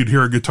once in a while you'd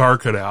hear a guitar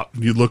cut out,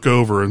 and you'd look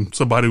over and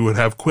somebody would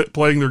have quit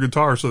playing their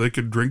guitar so they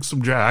could drink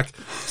some Jack,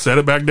 set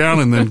it back down,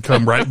 and then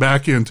come right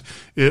back in.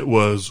 It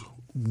was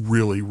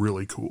really,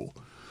 really cool.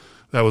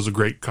 That was a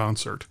great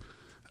concert.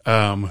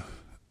 The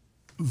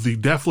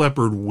Def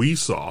Leppard we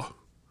saw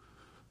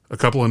a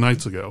couple of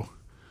nights ago,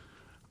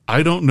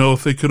 I don't know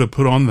if they could have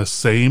put on the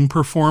same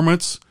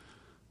performance.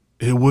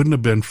 It wouldn't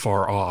have been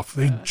far off.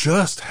 They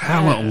just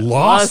haven't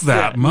lost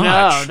that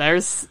much.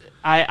 No,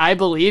 I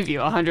believe you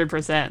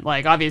 100%.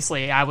 Like,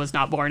 obviously, I was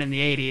not born in the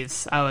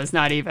 80s. I was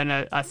not even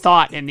a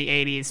thought in the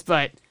 80s.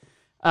 But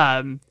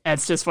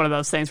it's just one of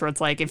those things where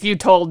it's like, if you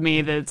told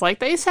me that it's like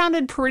they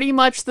sounded pretty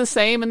much the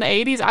same in the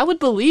 80s, I would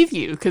believe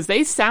you, because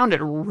they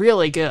sounded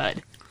really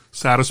good.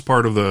 Saddest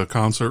part of the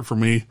concert for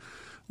me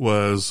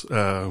was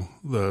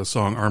the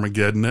song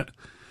Armageddon It,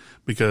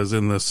 because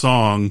in the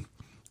song,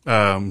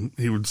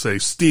 he would say,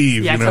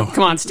 Steve. Yeah,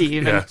 come on,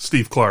 Steve. Yeah,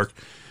 Steve Clark,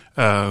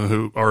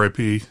 who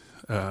R.I.P.,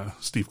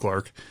 Steve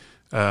Clark,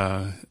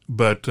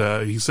 but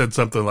he said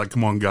something like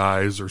 "Come on,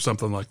 guys" or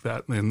something like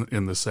that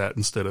in the set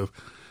instead of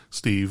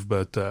Steve.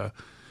 But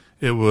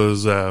it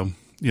was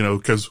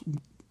because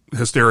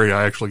Hysteria,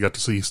 I actually got to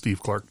see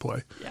Steve Clark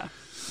play. Yeah.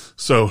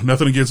 So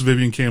nothing against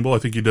Vivian Campbell. I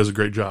think he does a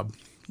great job.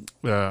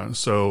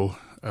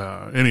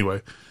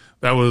 Anyway,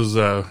 that was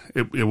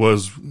it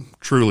was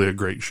truly a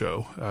great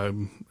show.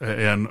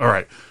 And all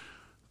right,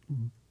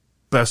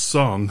 best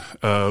song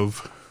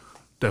of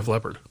Def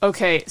Leppard.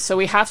 Okay, so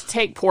we have to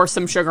take "Pour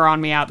Some Sugar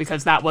on Me" out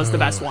because that was the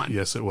best one.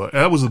 Yes, it was.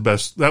 That was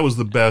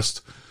the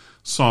best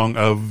song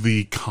of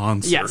the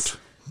concert. Yes.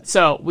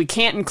 So we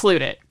can't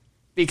include it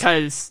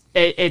because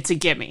it's a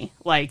gimme.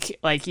 Like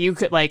you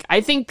could,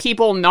 I think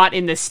people not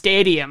in the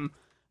stadium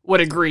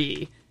would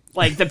agree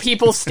Like, the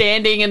people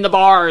standing in the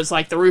bars,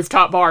 like the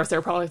rooftop bars,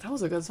 they're probably like, that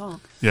was a good song.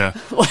 Yeah.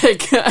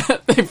 Like,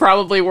 they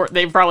probably weren't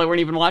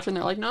even watching.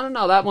 They're like,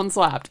 no, that one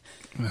slapped.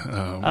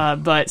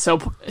 But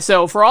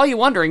so for all you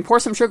wondering, Pour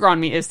Some Sugar on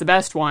Me is the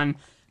best one.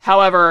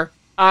 However,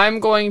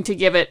 I'm going to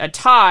give it a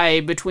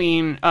tie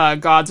between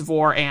Gods of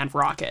War and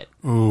Rocket.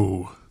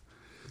 Ooh.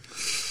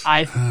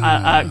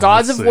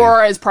 Gods of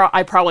War is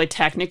I probably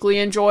technically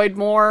enjoyed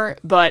more,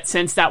 but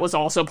since that was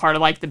also part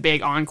of like the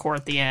big encore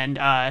at the end,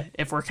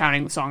 if we're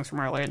counting the songs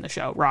from earlier in the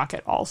show,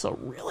 Rocket also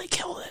really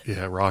killed it.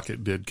 Yeah,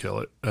 Rocket did kill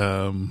it.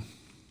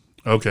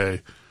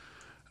 Okay.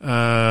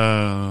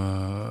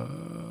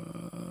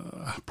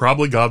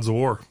 Probably Gods of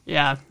War.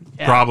 Yeah.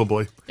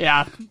 Probably.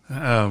 Yeah.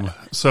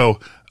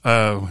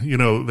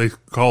 They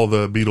call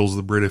the Beatles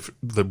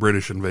the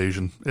British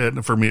invasion,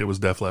 and for me, it was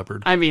Def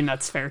Leppard. I mean,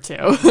 that's fair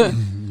too.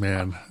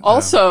 Man.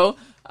 Also,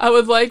 I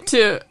would like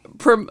to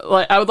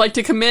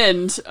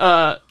commend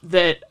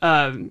that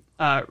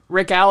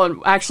Rick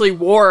Allen actually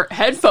wore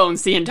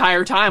headphones the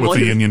entire time with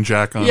the Union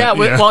Jack on. Yeah,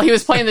 while he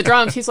was playing the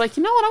drums, he's like,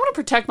 you know what? I want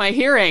to protect my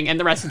hearing, and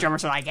the rest of the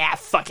drummers are like, yeah,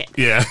 fuck it.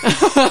 Yeah.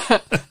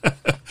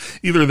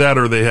 Either that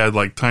or they had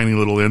like tiny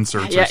little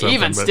inserts. Yeah, or something,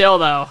 even still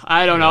though,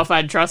 I don't know if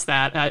I'd trust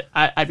that.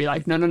 I'd be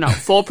like, no,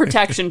 full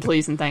protection,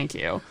 please and thank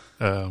you.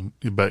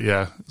 But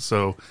yeah,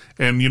 so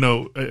and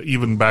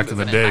even back in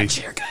the day,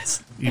 chair,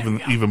 guys.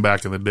 Even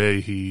back in the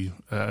day, he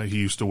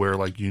used to wear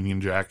like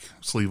Union Jack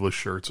sleeveless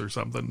shirts or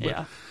something.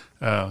 But,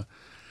 yeah.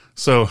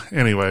 So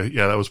anyway,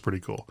 yeah, that was pretty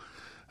cool.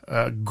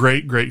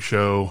 Great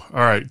show. All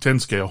right, 10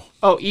 scale.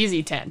 Oh,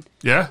 easy 10.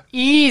 Yeah?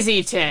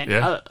 Easy 10.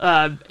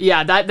 Yeah?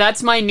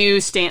 That's my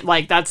new stand.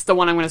 Like, that's the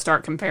one I'm going to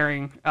start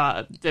comparing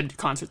the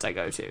concerts I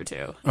go to,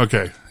 too.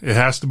 Okay. It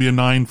has to be a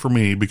 9 for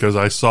me because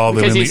I saw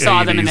them in the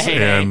 80s,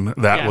 and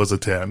that was a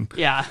 10.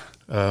 Yeah.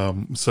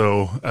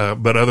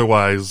 But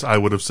otherwise, I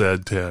would have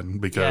said 10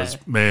 because,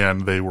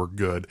 man, they were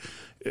good.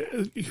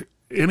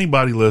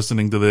 Anybody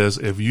listening to this,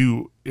 if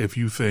you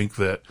think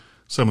that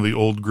some of the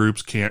old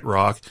groups can't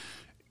rock,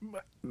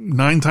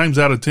 9 times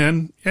out of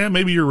 10, yeah,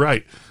 maybe you're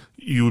right.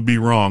 You would be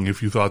wrong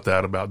if you thought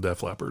that about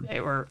Def Leppard. I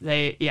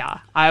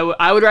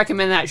would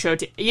recommend that show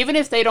to, even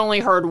if they'd only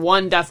heard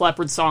one Def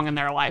Leppard song in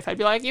their life. I'd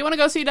be like, you want to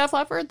go see Def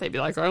Leppard? They'd be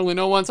like, I only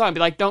know one song. I'd be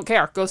like, don't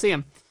care. Go see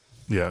him.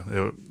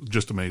 Yeah,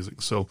 just amazing.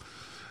 So,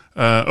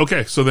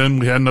 okay, so then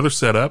we had another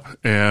setup,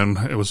 and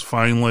it was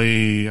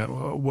finally,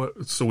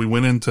 so we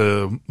went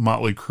into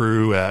Motley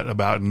Crue at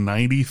about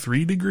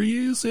 93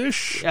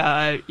 degrees-ish?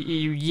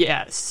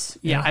 Yes.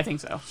 Yeah, I think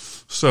so.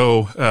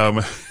 So,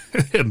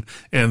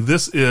 and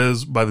this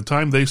is, by the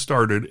time they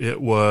started,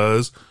 it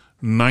was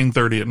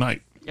 9:30 at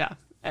night. Yeah.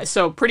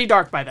 So pretty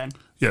dark by then.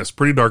 Yes,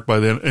 pretty dark by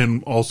then.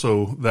 And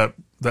also that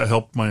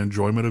helped my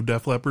enjoyment of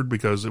Def Leppard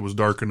because it was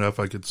dark enough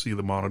I could see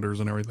the monitors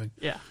and everything.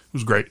 Yeah. It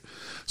was great.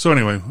 So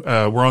anyway,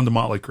 we're on to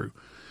Motley Crue.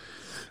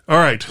 All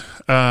right.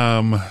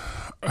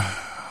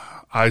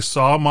 I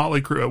saw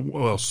Motley Crue,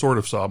 well, sort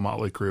of saw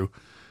Motley Crue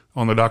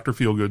on the Dr.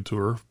 Feelgood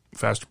tour.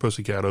 Faster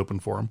Pussycat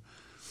opened for him.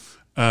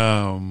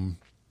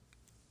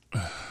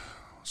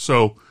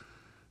 So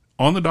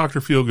on the Dr.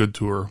 Feelgood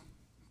tour,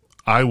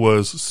 I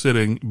was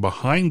sitting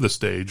behind the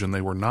stage and they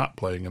were not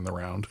playing in the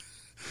round.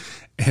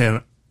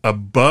 And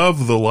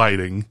above the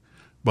lighting,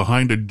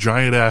 behind a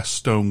giant ass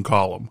stone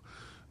column,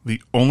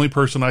 the only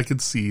person I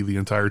could see the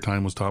entire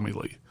time was Tommy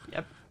Lee.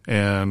 Yep.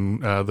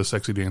 And the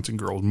Sexy Dancing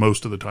Girls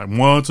most of the time.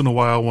 Once in a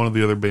while, one of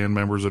the other band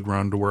members would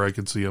run to where I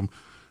could see him.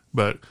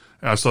 But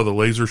I saw the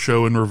Laser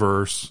Show in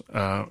reverse,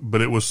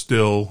 but it was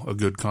still a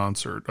good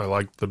concert. I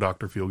liked the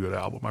Dr. Feelgood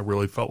album. I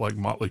really felt like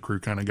Motley Crue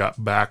kind of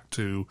got back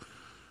to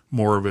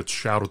more of its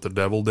Shout at the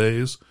Devil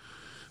days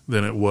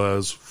than it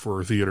was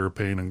for Theater of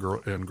Pain and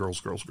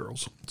Girls, Girls,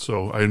 Girls.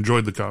 So I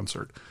enjoyed the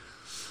concert.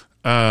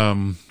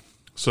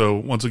 So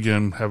once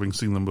again, having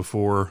seen them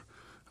before,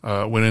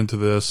 went into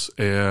this.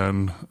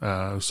 And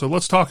so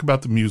let's talk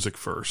about the music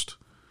first.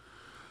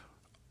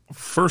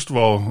 First of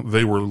all,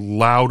 they were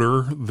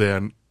louder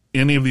than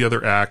any of the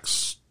other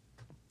acts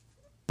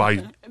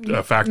by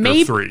a factor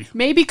of 3.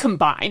 Maybe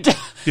combined.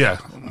 Yeah.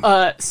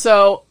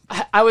 So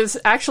I was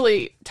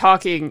actually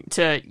talking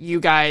to you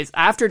guys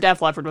after Def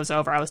Leppard was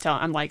over.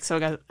 I'm like,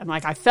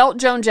 I felt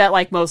Joan Jett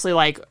like mostly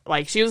like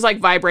she was like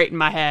vibrating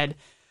my head.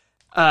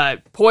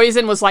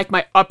 Poison was like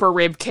my upper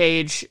rib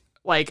cage.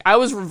 Like I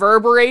was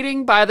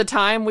reverberating by the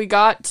time we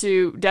got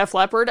to Def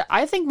Leppard.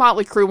 I think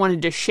Motley Crue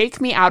wanted to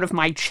shake me out of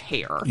my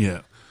chair.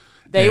 Yeah.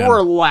 They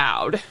were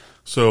loud.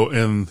 So,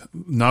 and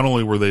not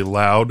only were they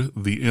loud,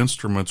 the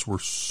instruments were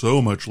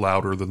so much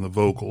louder than the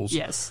vocals.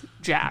 Yes,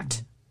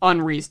 jacked.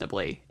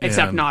 Unreasonably.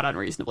 Except not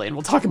unreasonably, and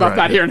we'll talk about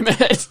that here in a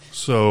minute.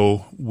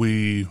 So,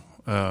 Nikki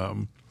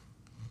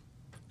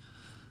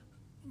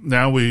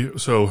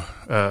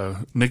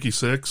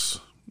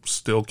Sixx,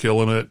 still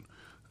killing it.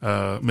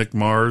 Mick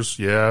Mars,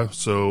 yeah.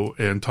 So,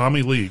 and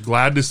Tommy Lee,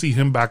 glad to see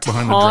him back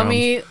behind the drums.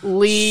 Tommy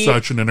Lee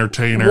such an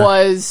entertainer.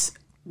 Was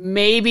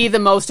maybe the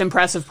most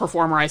impressive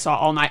performer I saw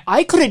all night.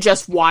 I could have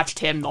just watched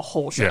him the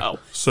whole show. Yeah,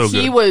 so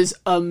good. He was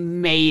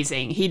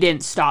amazing. He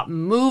didn't stop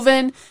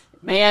moving.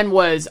 Man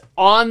was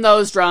on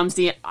those drums.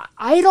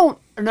 I don't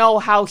know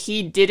how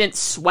he didn't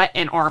sweat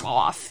an arm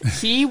off.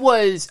 He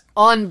was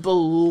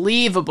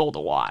unbelievable to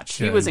watch.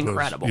 He was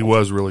incredible. He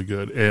was really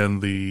good.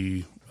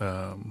 And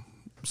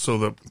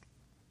so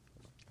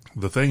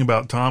the thing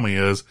about Tommy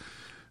is,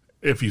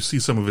 if you see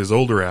some of his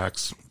older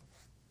acts,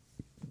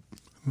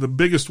 the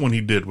biggest one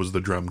he did was the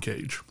drum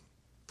cage.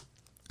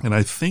 And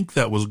I think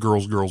that was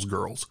Girls, Girls,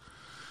 Girls.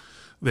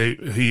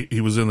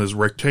 He was in this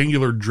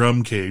rectangular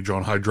drum cage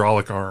on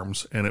hydraulic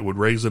arms, and it would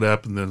raise it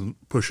up and then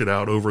push it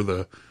out over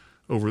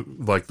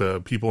like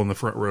the people in the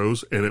front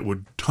rows, and it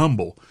would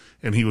tumble.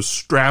 And he was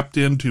strapped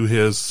into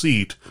his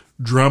seat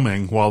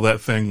drumming while that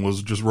thing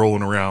was just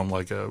rolling around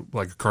like a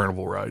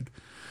carnival ride.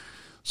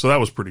 So that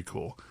was pretty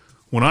cool.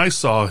 When I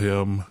saw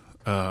him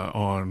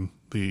on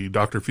the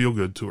Dr.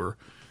 Feelgood tour,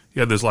 he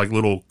had this like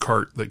little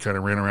cart that kind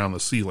of ran around the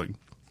ceiling,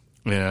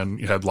 and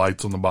he had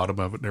lights on the bottom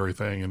of it and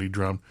everything, and he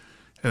drummed.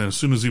 And as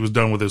soon as he was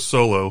done with his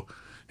solo,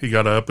 he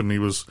got up and he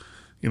was,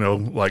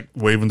 like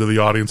waving to the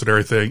audience and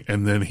everything,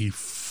 and then he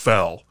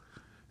fell.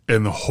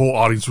 And the whole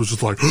audience was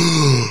just like,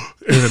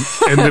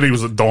 and then he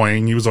was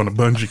doing. He was on a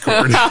bungee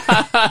cord.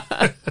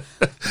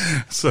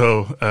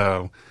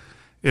 So,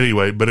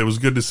 anyway, but it was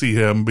good to see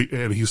him,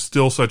 and he's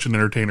still such an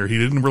entertainer. He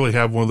didn't really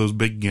have one of those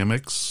big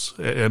gimmicks,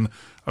 and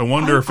I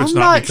wonder if it's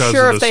not because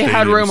sure of the if they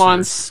had room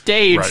on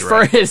stage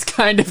for his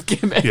kind of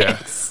gimmicks.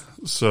 Yeah.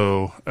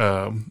 So,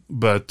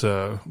 but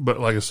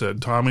like I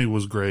said, Tommy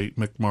was great.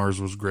 Mick Mars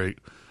was great.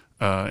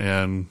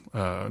 And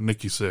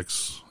Nikki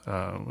Sixx,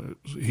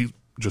 he's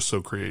just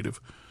so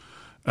creative.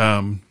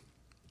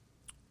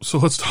 So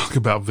let's talk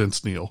about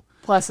Vince Neil.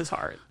 Bless his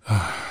heart.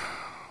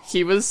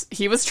 He was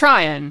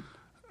trying.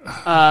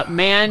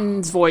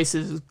 Man's voice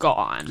is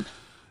gone.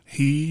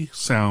 He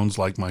sounds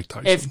like Mike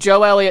Tyson. If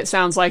Joe Elliott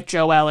sounds like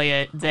Joe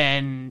Elliott,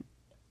 then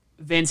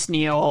Vince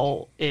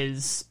Neil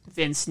is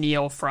Vince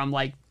Neil from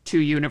like 2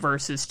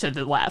 universes to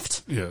the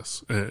left.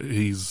 Yes,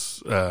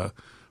 he's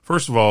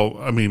first of all,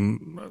 I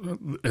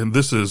mean, and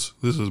this is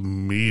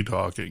me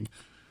talking.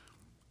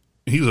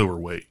 He's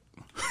overweight,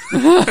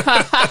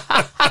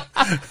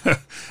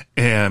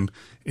 and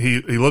he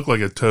looked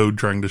like a toad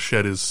trying to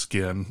shed his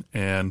skin.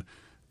 And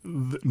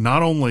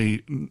not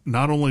only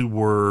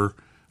were,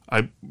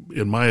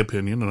 in my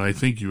opinion, and I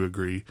think you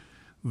agree,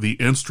 the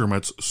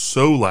instruments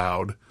so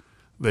loud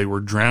they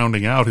were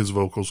drowning out his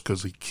vocals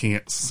because he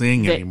can't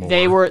sing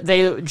anymore.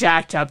 They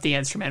jacked up the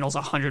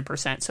instrumentals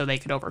 100% so they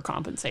could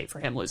overcompensate for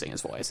him losing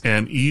his voice.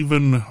 And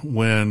even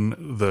when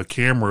the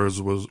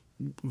cameras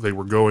they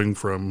were going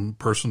from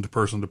person to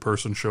person to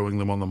person, showing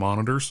them on the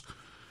monitors,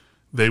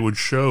 they would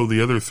show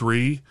the other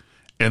 3,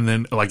 and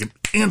then like an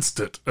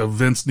instant of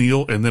Vince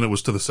Neil, and then it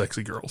was to the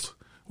sexy girls,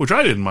 which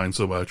I didn't mind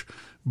so much.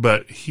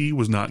 But he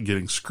was not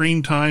getting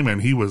screen time,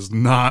 and he was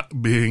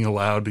not being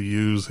allowed to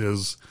use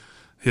his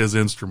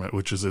instrument,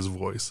 which is his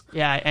voice.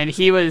 Yeah, and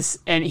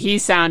he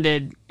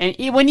sounded,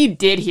 when you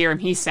did hear him,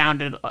 he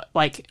sounded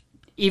like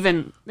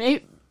even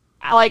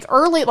like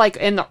early, like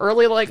in the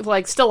early,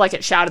 like still like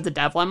it Shout at the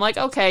Devil. I'm like,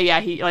 okay,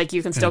 yeah, he like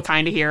you can still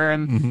kind of hear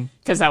him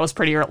because that was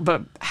pretty early,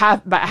 but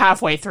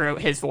halfway through,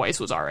 his voice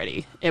was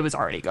already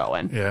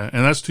going. Yeah,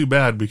 and that's too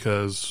bad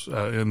because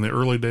in the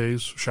early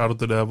days, Shout at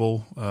the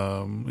Devil,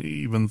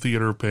 even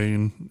Theater of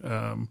Pain,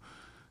 and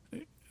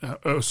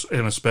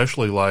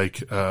especially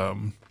like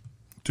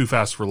Too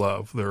Fast for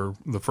Love,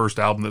 the first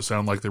album that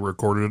sounded like they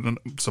recorded in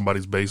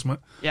somebody's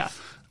basement. Yeah.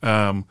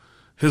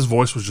 His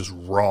voice was just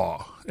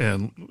raw,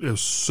 and it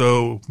was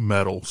so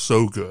metal,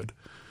 so good.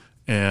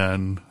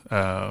 And,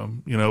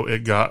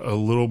 it got a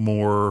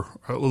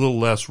little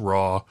less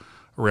raw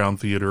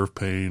around Theater of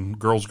Pain.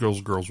 Girls,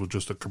 Girls, Girls was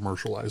just a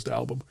commercialized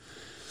album.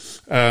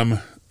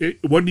 It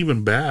wasn't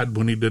even bad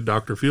when he did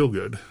Dr.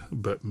 Feelgood,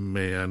 but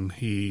man,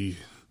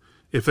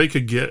 if they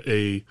could get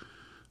a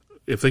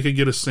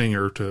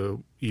singer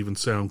to even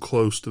sound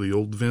close to the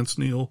old Vince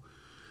Neil,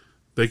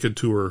 they could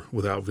tour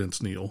without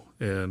Vince Neil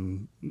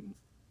and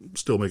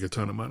still make a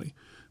ton of money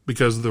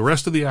because the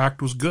rest of the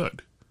act was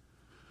good.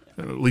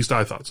 At least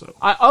I thought so.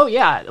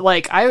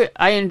 Like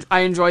I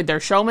enjoyed their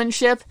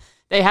showmanship.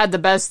 They had the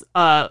best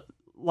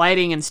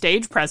lighting and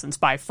stage presence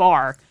by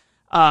far.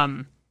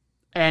 And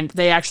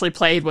they actually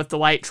played with the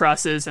light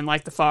trusses and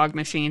like the fog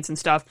machines and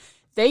stuff.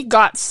 They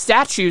got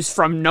statues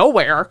from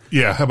nowhere.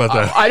 Yeah, how about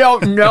that? I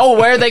don't know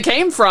where they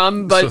came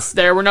from, but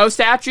there were no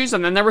statues,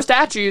 and then there were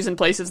statues in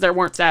places there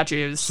weren't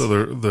statues.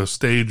 So the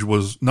stage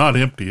was not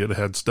empty. It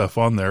had stuff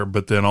on there,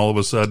 but then all of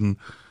a sudden,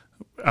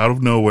 out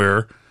of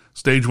nowhere,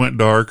 stage went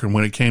dark, and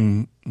when it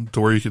came to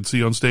where you could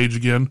see on stage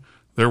again,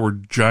 there were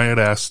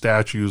giant-ass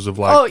statues of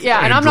like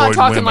and I'm not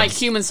talking women. like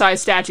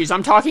human-sized statues.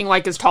 I'm talking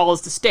like as tall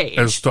as the stage.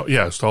 As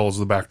tall as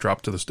the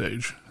backdrop to the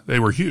stage. They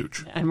were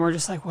huge. And we're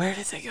just like, where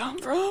did they come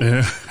from?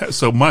 Yeah.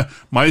 So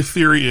my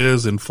theory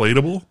is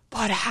inflatable.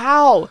 But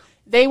how?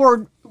 They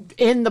were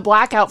in the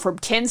blackout for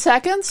 10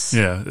 seconds?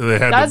 Yeah. They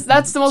had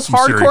that's the most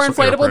hardcore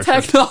inflatable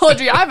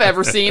technology I've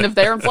ever seen if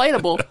they're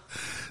inflatable.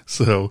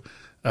 So,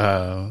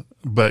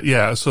 but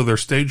yeah, so their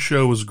stage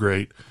show was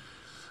great.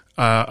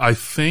 I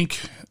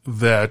think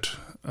that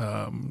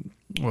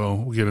well,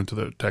 we'll get into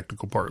the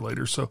technical part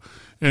later. So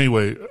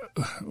anyway,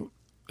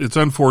 it's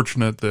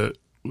unfortunate that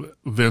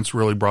Vince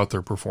really brought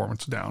their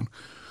performance down.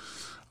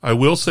 I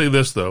will say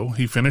this, though.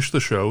 He finished the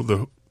show.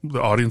 The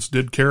audience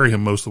did carry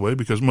him most of the way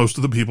because most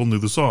of the people knew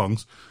the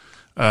songs.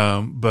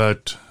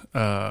 But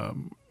at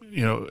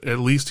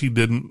least he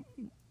didn't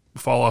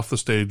fall off the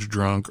stage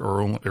drunk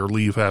or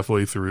leave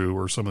halfway through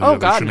or some of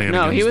the other shenanigans.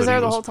 No, he was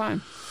there the whole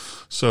time.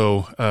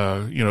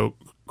 So,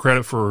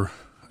 credit for,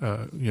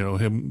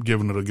 him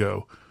giving it a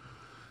go.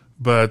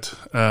 But,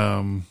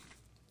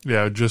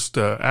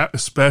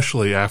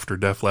 especially after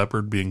Def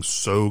Leppard being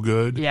so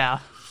good. Yeah.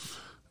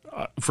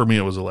 For me,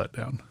 it was a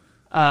letdown.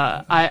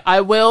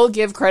 I will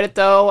give credit,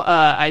 though.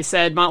 I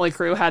said Motley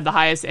Crue had the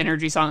highest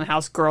energy song in the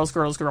house, Girls,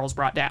 Girls, Girls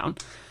brought down.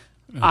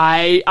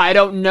 I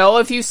don't know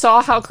if you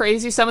saw how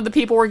crazy some of the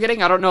people were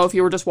getting. I don't know if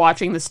you were just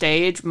watching the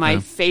stage. My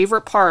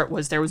favorite part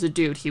was there was a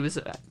dude. He was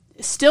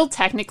still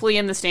technically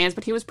in the stands,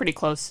 but he was pretty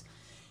close.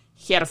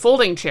 He had a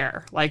folding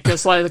chair,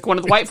 just like one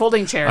of the white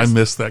folding chairs. I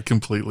missed that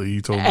completely.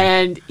 You told me.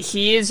 And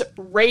he's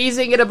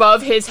raising it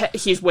above his head.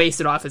 He's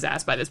wasted off his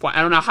ass by this point.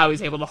 I don't know how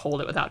he's able to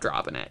hold it without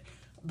dropping it.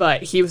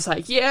 But he was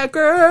like, yeah,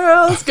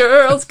 girls,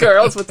 girls,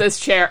 girls with this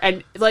chair.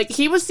 And,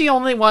 he was the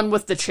only one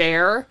with the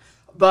chair.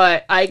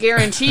 But I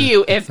guarantee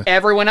you, if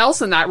everyone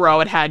else in that row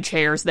had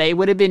chairs, they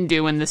would have been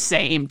doing the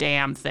same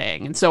damn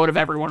thing. And so would have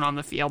everyone on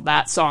the field.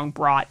 That song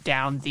brought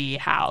down the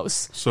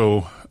house.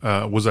 So,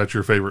 was that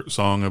your favorite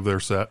song of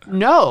their set?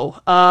 No.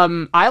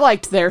 I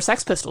liked their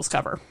Sex Pistols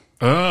cover.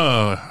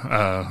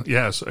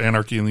 Yes,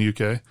 Anarchy in the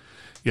UK.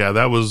 Yeah,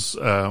 that was,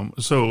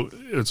 so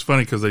it's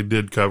funny because they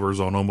did covers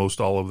on almost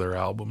all of their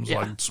albums,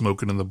 like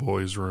Smoking in the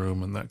Boys'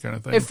 Room and that kind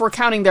of thing. If we're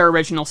counting their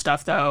original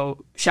stuff,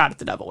 though, Shout at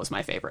the Devil was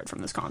my favorite from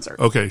this concert.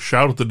 Okay,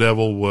 Shout at the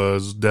Devil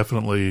was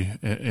definitely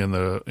in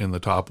the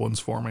top ones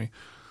for me.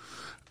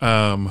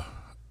 But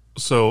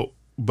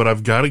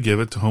I've got to give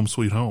it to Home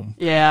Sweet Home.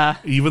 Yeah.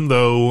 Even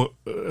though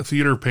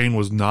Theater of Pain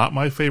was not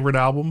my favorite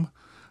album,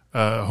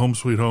 Home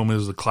Sweet Home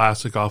is the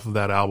classic off of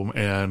that album,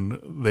 and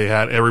they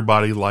had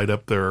everybody light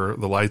up the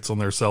lights on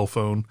their cell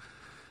phone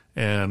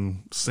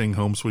and sing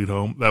Home Sweet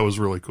Home. That was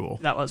really cool.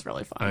 That was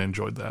really fun. I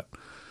enjoyed that.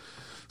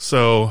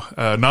 So,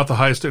 not the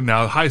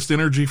highest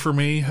energy for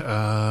me,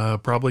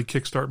 probably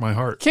Kickstart My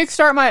Heart.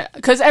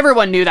 Because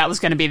everyone knew that was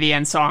going to be the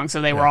end song,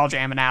 so they were all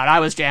jamming out.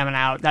 I was jamming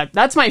out.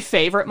 That's my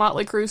favorite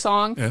Motley Crue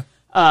song. Yeah.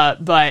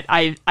 But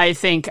I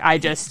think I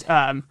just,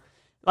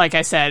 like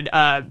I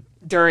said,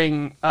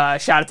 during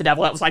Shout at the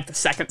Devil, that was the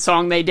second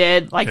song they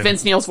did.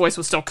 Vince Neil's voice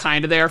was still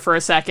kind of there for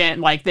a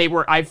second.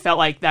 I felt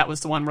like that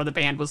was the one where the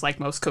band was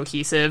most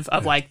cohesive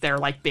of their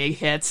big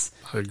hits.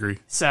 I agree.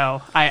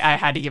 So I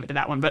had to give it to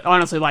that one. But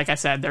honestly, like I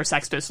said, their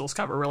Sex Pistols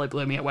cover really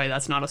blew me away.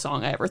 That's not a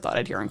song I ever thought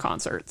I'd hear in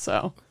concert.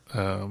 So.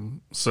 All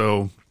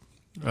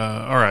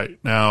right.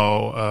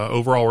 Now,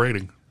 overall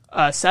rating.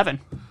 7.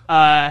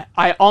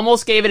 I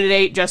almost gave it an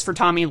 8 just for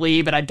Tommy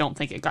Lee, but I don't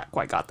think it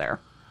quite got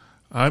there.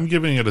 I'm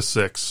giving it a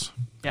 6.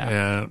 Yeah.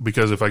 And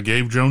because if I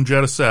gave Joan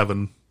Jett a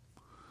 7,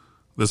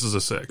 this is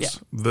a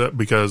 6. Yeah.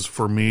 Because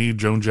for me,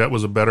 Joan Jett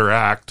was a better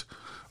act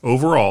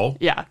overall.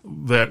 Yeah.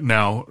 That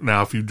now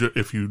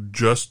if you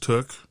just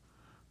took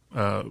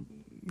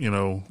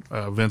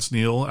Vince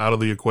Neil out of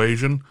the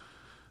equation,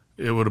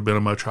 it would have been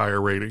a much higher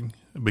rating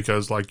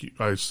because you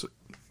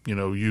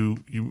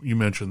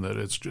mentioned that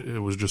it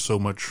was just so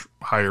much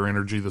higher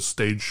energy. The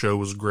stage show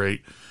was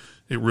great.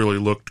 It really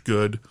looked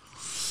good.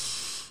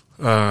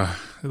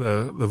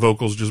 The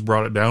vocals just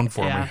brought it down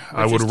for me.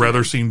 I would have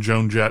rather seen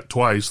Joan Jett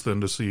twice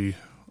than to see.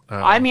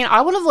 I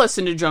would have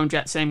listened to Joan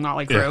Jett sing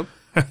Motley Crue.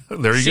 Yeah.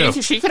 There you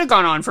go. She could have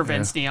gone on for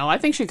Vince Neil. I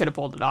think she could have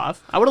pulled it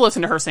off. I would have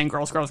listened to her sing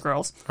Girls, Girls,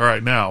 Girls. All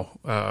right, now,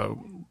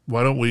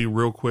 why don't we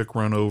real quick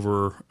run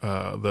over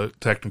the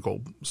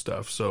technical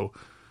stuff? So,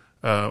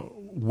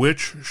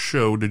 which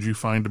show did you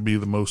find to be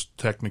the most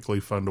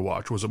technically fun to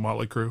watch? Was it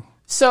Motley Crue?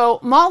 So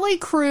Motley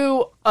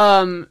Crue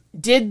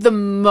did the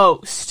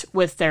most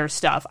with their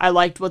stuff. I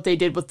liked what they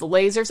did with the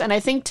lasers, and I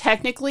think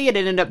technically it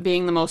ended up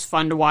being the most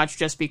fun to watch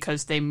just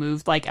because they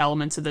moved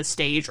elements of the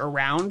stage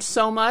around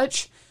so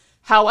much.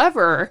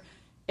 However,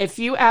 if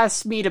you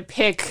asked me to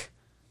pick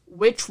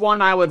which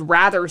one I would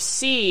rather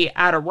see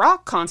at a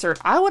rock concert,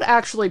 I would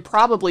actually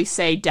probably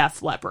say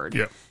Def Leppard.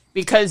 Yeah.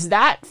 Because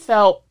that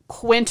felt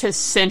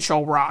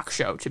quintessential rock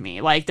show to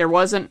me. There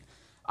wasn't...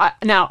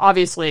 now,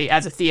 obviously,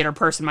 as a theater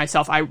person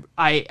myself, I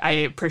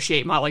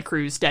appreciate Motley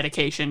Crue's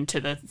dedication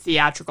to the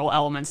theatrical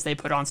elements they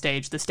put on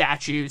stage, the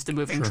statues, the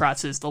moving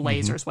trusses, the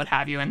lasers, what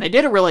have you. And they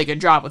did a really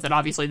good job with it.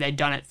 Obviously, they'd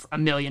done it a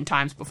million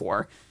times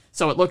before,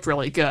 so it looked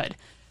really good.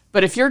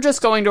 But if you're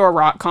just going to a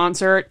rock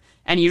concert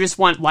and you just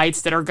want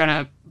lights that are going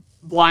to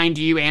blind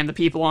you and the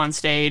people on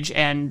stage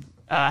and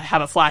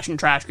have a flash and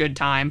trash good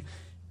time,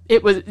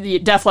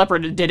 the Def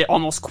Leppard did it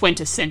almost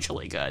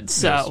quintessentially good.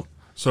 So. Yes.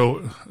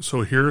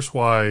 So here's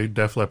why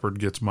Def Leppard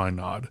gets my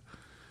nod.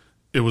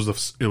 It was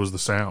the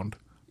sound.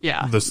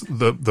 Yeah.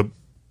 The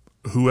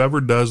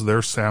whoever does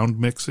their sound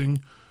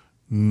mixing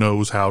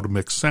knows how to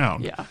mix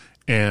sound. Yeah.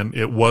 And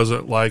it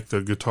wasn't like the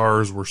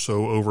guitars were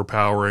so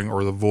overpowering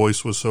or the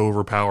voice was so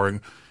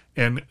overpowering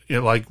And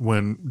like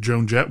when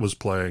Joan Jett was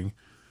playing,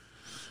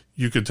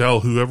 you could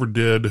tell whoever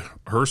did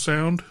her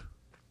sound,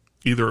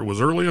 either it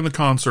was early in the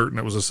concert and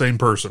it was the same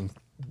person,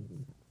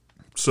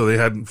 so they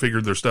hadn't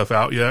figured their stuff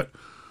out yet,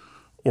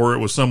 or it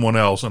was someone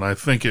else, and I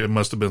think it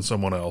must have been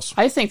someone else.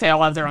 I think they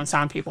all have their own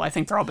sound people. I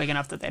think they're all big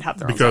enough that they'd have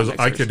their own sound Because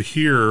I could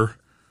hear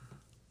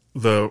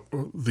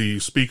the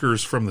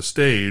speakers from the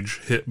stage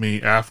hit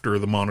me after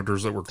the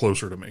monitors that were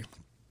closer to me.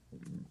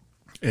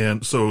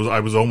 And so I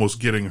was almost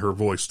getting her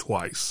voice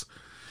twice.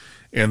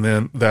 And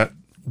then that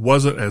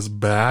wasn't as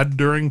bad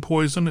during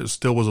Poison. It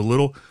still was a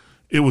little...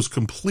 It was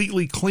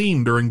completely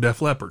clean during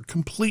Def Leppard.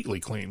 Completely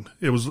clean.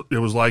 It was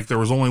like there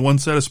was only one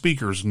set of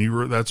speakers,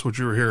 and that's what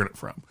you were hearing it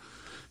from.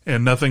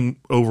 And nothing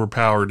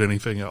overpowered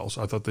anything else.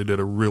 I thought they did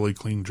a really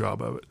clean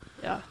job of it.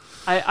 Yeah.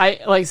 I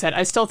like I said,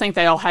 I still think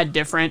they all had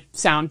different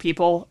sound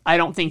people. I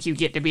don't think you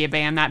get to be a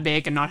band that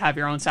big and not have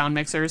your own sound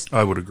mixers.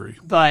 I would agree.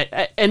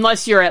 But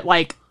unless you're at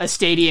like a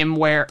stadium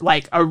where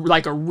like a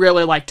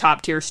really like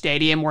top tier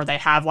stadium where they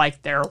have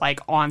like their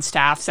like on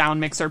staff sound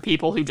mixer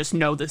people who just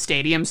know the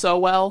stadium so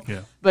well.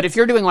 Yeah. But if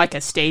you're doing like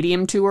a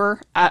stadium tour,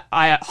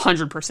 I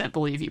 100%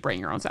 believe you bring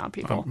your own sound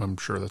people. I'm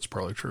sure that's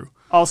probably true.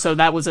 Also,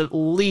 that was at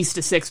least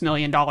a $6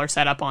 million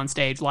setup on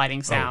stage,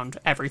 lighting, sound,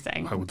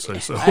 everything. I would say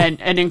so.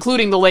 And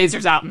including the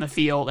lasers out in the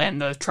field and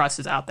the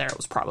trusses out there, it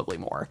was probably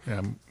more.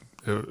 Yeah,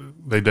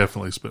 they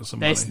definitely spent some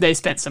money. They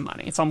spent some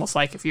money. It's almost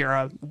like if you're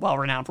a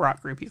well-renowned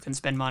rock group, you can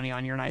spend money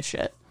on your nice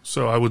shit.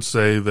 So I would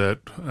say that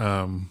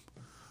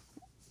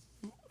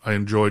I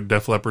enjoyed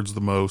Def Leppard's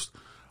the most.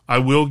 I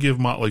will give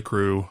Motley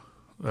Crue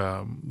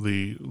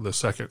the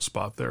second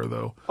spot there,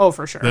 though. Oh,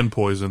 for sure. Then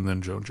Poison,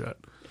 then Joan Jett.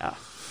 Yeah.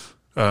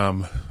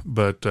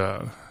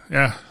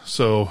 Yeah.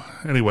 So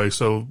anyway,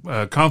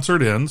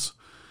 concert ends,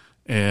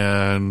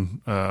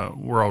 and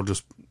we're all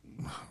just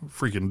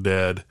freaking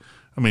dead.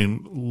 I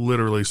mean,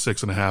 literally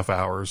 6.5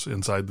 hours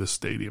inside this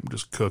stadium,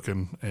 just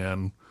cooking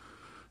and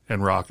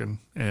rocking.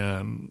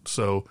 And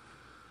so,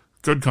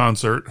 good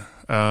concert.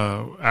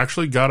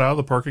 Actually got out of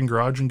the parking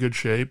garage in good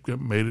shape.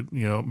 Made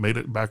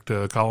it back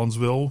to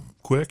Collinsville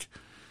quick,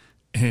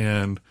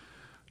 and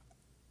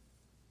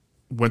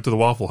went to the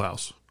Waffle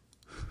House.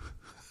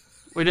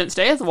 We didn't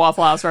stay at the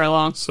Waffle House very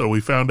long. So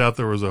we found out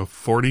there was a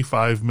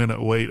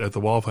 45-minute wait at the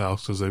Waffle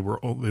House because they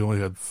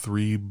only had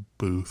 3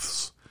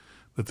 booths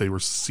that they were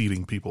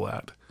seating people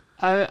at.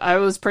 I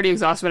was pretty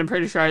exhausted, but I'm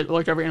pretty sure I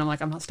looked over and I'm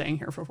like, I'm not staying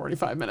here for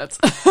 45 minutes.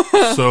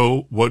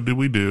 So what did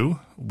we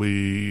do?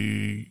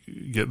 We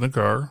get in the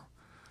car,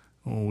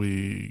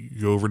 we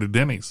go over to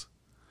Denny's,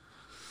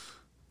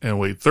 and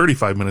wait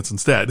 35 minutes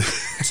instead.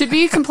 To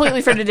be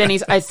completely fair to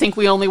Denny's, I think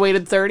we only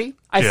waited 30.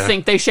 I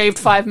think they shaved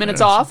 5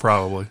 minutes off.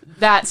 Probably.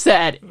 That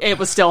said, it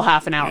was still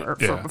half an hour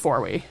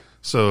before we.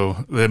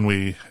 So then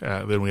we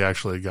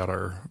actually got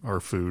our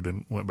food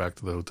and went back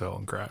to the hotel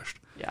and crashed.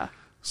 Yeah.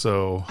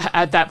 So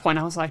at that point,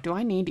 I was like, do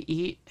I need to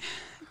eat?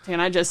 Can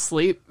I just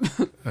sleep?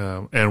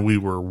 And we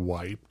were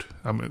wiped.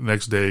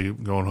 Next day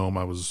going home,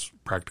 I was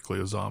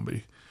practically a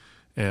zombie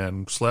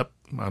and slept,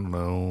 I don't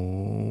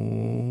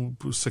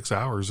know, 6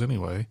 hours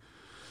anyway.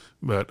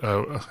 But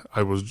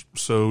I was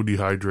so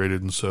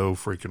dehydrated and so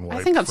freaking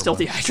wiped. I think I'm still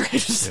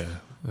dehydrated.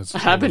 Yeah.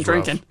 I've been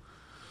drinking.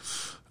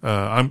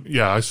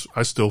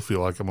 I still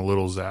feel like I'm a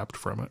little zapped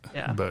from it.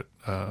 Yeah. But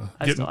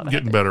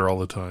getting better all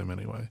the time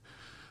anyway.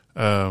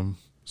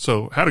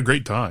 So had a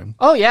great time.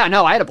 Oh yeah,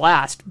 no, I had a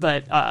blast.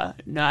 But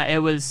no, it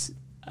was.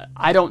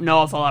 I don't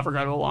know if I'll ever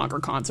go to a longer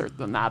concert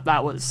than that.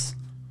 That was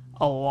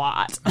a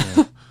lot.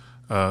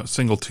 Yeah.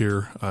 Single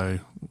tear. I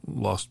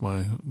lost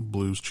my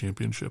Blues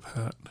championship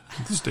hat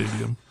at the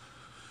stadium.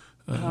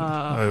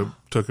 I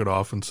took it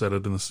off and set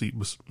it in the seat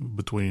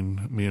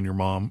between me and your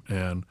mom,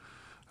 and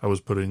I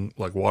was putting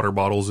like water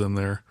bottles in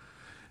there,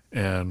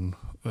 and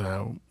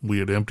we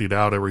had emptied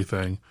out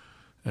everything,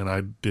 and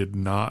I did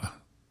not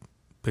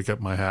pick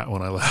up my hat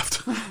when I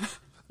left.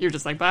 You're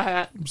just like, bye,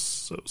 hat. I'm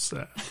so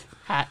sad.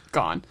 Hat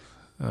gone.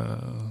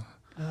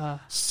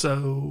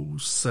 So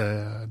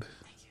sad.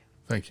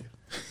 Thank you.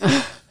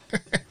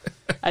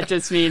 That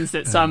just means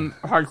that some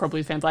hardcore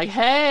Blues fans are like,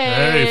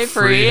 hey,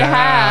 free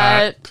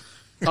hat.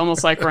 It's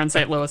almost like we're in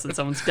St. Louis and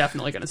someone's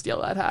definitely going to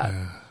steal that hat.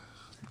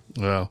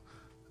 Well,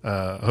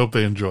 I hope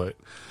they enjoy it.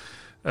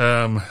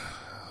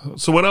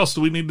 So what else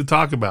do we need to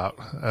talk about?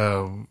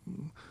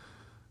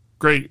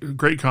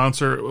 Great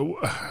concert.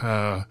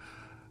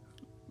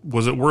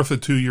 Was it worth a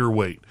 2-year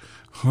wait?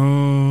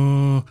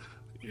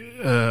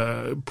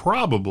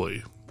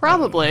 Probably.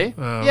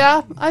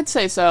 Yeah, I'd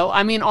say so.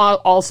 I mean,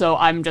 also,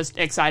 I'm just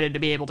excited to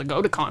be able to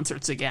go to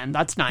concerts again.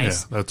 That's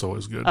nice. Yeah, that's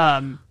always good.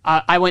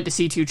 I went to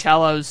see Two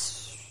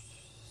Cellos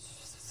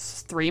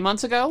 3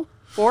 months ago.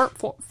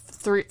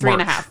 Three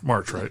and a half.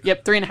 March, right?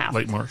 Yep, 3.5.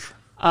 Late March.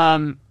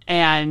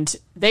 And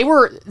they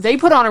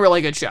put on a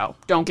really good show.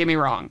 Don't get me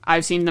wrong.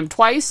 I've seen them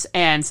twice,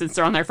 and since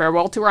they're on their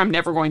farewell tour, I'm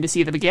never going to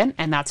see them again,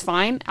 and that's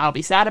fine. I'll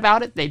be sad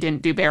about it. They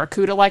didn't do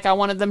Barracuda like I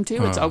wanted them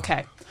to. It's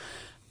okay.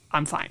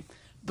 I'm fine.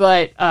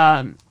 But,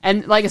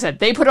 and like I said,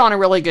 they put on a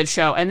really good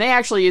show, and they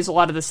actually use a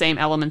lot of the same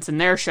elements in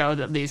their show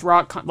that these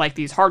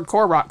these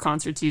hardcore rock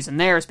concerts use in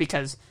theirs,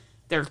 because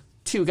they're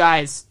two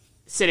guys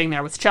sitting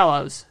there with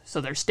cellos,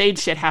 so their stage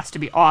shit has to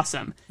be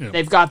awesome. Yeah.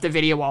 They've got the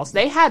video walls.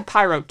 They had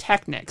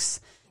pyrotechnics.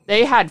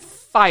 They had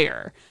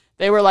fire.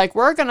 They were like,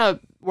 we're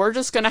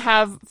just gonna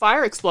have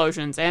fire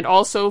explosions and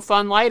also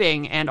fun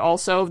lighting and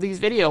also these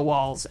video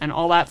walls and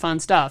all that fun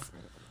stuff.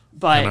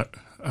 But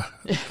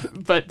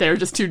but they're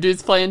just two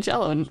dudes playing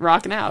cello and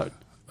rocking out.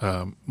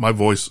 My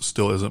voice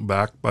still isn't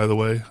back, by the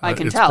way. I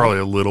can it's tell. Probably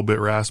a little bit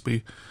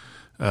raspy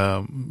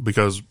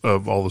because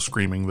of all the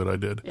screaming that I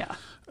did. Yeah.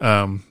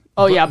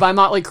 By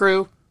Motley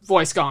Crue,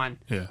 voice gone.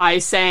 Yeah. I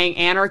sang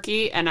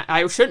Anarchy, and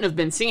I shouldn't have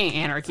been singing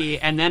Anarchy,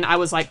 and then I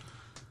was like,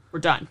 we're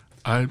done.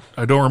 I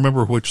don't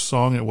remember which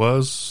song it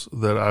was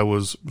that I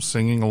was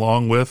singing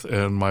along with,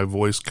 and my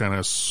voice kind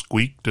of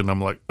squeaked, and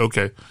I'm like,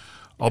 okay,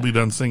 I'll be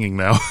done singing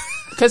now.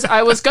 Because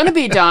I was going to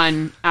be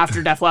done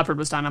after Def Leppard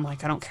was done. I'm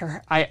like, I don't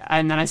care.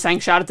 And then I sang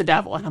Shout at the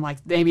Devil, and I'm like,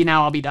 maybe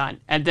now I'll be done.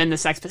 And then the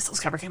Sex Pistols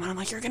cover came on. I'm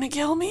like, you're going to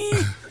kill me.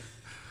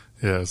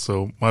 Yeah,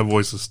 so my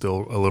voice is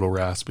still a little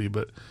raspy,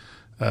 but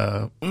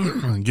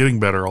getting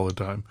better all the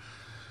time.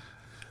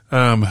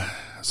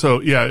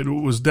 So, yeah, it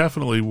was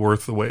definitely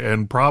worth the wait,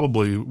 and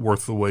probably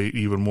worth the wait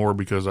even more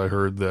because I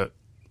heard that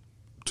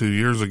 2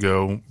 years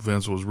ago,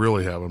 Vince was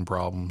really having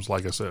problems,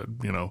 like I said,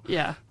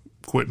 Yeah.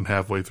 quitting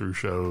halfway through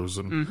shows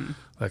and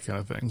that kind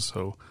of thing.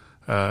 So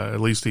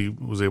at least he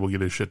was able to get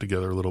his shit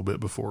together a little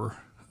bit before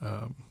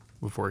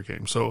he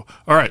came. So,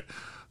 all right.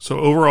 So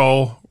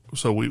overall,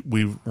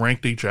 we've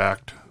ranked each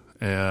act,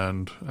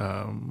 and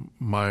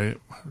my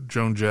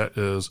Joan Jett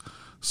is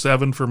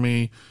 7 for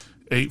me,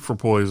 8 for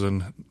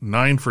Poison,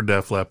 9 for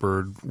Def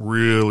Leppard,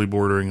 really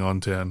bordering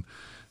on 10,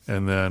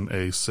 and then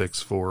a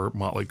 6 for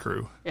Motley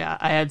Crue. Yeah,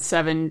 I had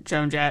 7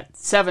 Joan Jett,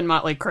 7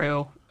 Motley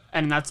Crue,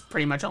 and that's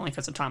pretty much only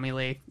because of Tommy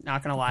Lee,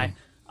 not going to lie.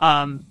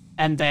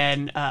 And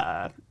then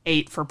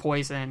 8 for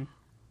Poison.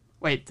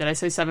 Wait, did I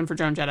say 7 for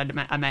Joan Jett?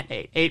 I meant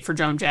 8. 8 for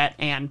Joan Jett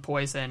and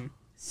Poison,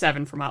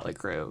 7 for Motley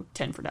Crue,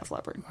 10 for Def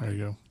Leppard. There you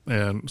go.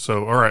 And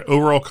so, all right,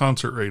 overall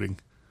concert rating.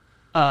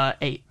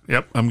 8.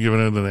 Yep, I'm giving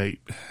it an 8.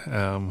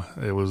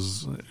 It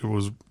was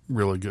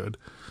really good.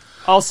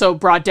 Also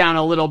brought down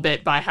a little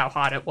bit by how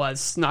hot it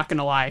was, not going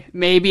to lie.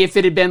 Maybe if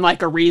it had been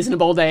like a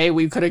reasonable day,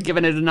 we could have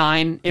given it a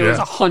 9. It was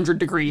 100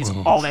 degrees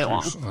all day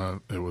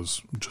long. It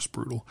was just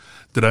brutal.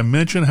 Did I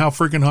mention how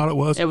freaking hot it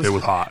was? It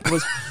was hot.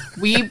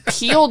 We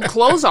peeled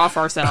clothes off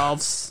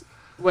ourselves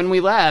when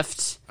we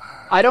left.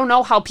 I don't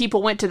know how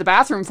people went to the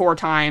bathroom 4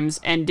 times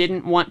and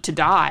didn't want to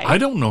die. I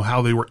don't know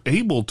how they were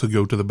able to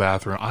go to the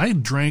bathroom. I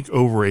drank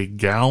over a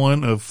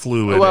gallon of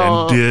fluid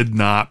and did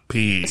not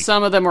pee.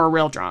 Some of them were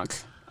real drunk.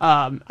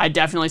 I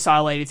definitely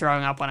saw a lady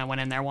throwing up when I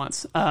went in there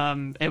once.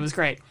 It was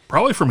great.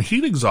 Probably from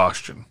heat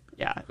exhaustion.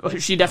 Yeah,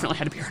 she definitely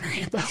had a beer in her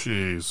hand, though.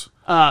 Jeez.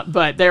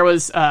 But there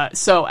was,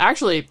 so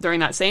actually, during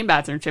that same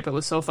bathroom trip, it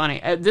was so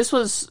funny. This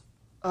was,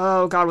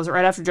 was it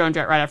right after Joan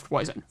Jett, right after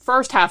Poison?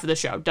 First half of the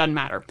show, doesn't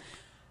matter.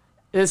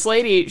 This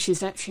lady,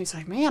 she's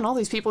like, man, all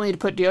these people need to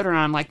put deodorant on.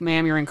 I'm like,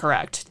 ma'am, you're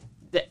incorrect.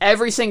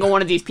 Every single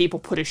one of these people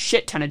put a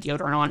shit ton of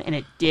deodorant on, and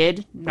it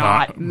did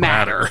not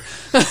matter.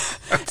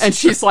 and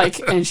she's like,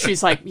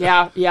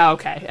 yeah,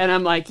 okay. And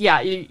I'm like,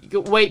 yeah,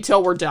 you wait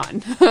till we're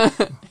done,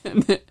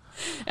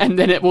 and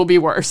then it will be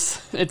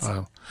worse.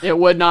 It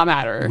would not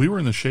matter. We were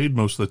in the shade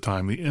most of the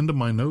time. The end of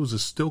my nose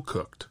is still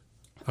cooked.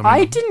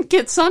 I didn't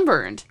get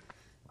sunburned.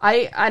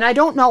 I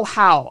don't know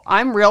how.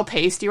 I'm real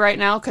pasty right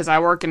now because I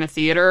work in a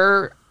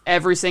theater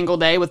every single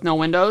day with no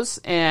windows,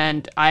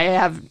 and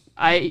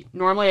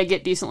normally I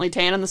get decently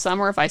tan in the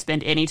summer if I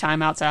spend any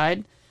time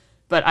outside,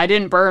 but I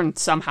didn't burn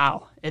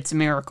somehow. It's a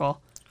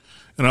miracle.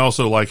 And I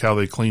also like how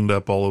they cleaned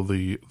up all of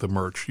the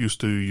merch.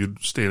 Used to,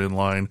 you'd stand in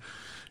line,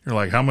 you're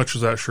like, how much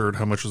is that shirt?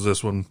 How much is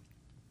this one?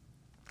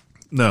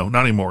 No,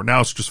 not anymore.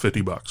 Now it's just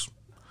 $50.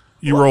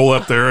 You roll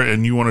up there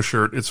and you want a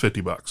shirt, it's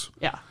 $50.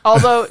 Yeah.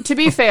 Although, to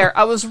be fair,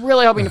 I was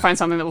really hoping to find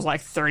something that was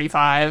like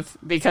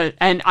 $35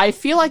 and I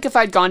feel like if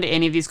I'd gone to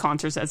any of these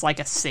concerts as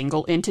like a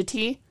single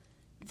entity,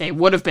 they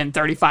would have been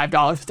 $35.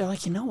 But they're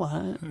like, you know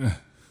what?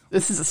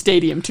 This is a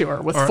stadium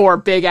tour with 4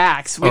 big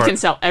acts. We can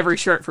sell every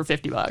shirt for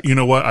 $50. You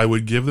know what? I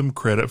would give them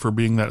credit for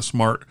being that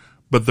smart,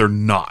 but they're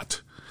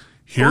not.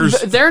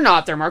 They're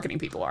not. Their marketing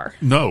people are.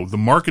 No, the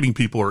marketing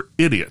people are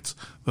idiots.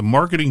 The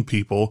marketing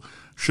people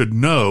should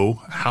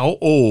know how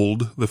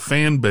old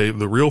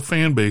the real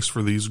fan base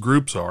for these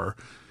groups are,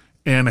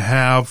 and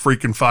have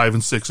freaking 5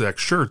 and 6X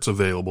shirts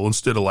available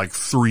instead of like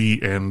 3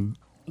 and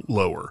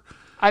lower.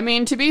 I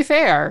mean, to be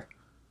fair,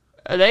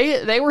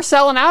 they were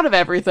selling out of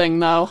everything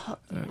though.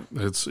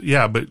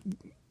 But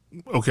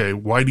okay,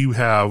 why do you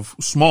have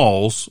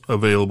smalls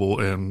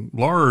available and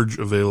large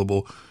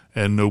available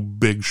and no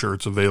big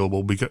shirts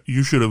available? Because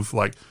you should have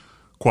like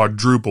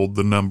quadrupled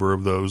the number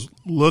of those.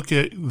 Look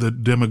at the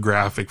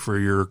demographic for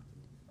your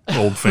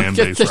old fan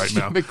base right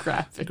now.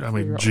 I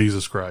mean,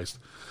 Jesus Christ.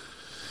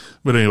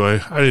 But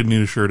anyway, I didn't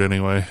need a shirt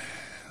anyway.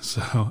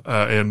 So,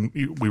 and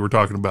we were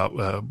talking about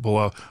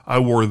below. I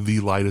wore the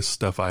lightest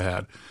stuff I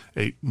had: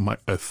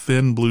 a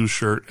thin blue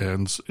shirt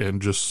and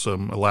just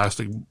some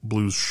elastic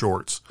blue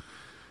shorts,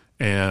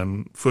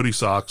 and footy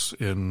socks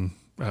in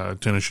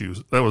tennis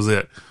shoes. That was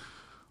it.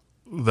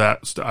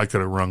 I could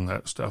have wrung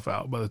that stuff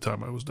out by the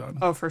time I was done.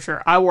 Oh, for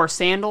sure. I wore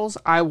sandals.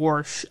 I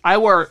wore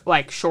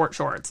like short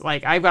shorts.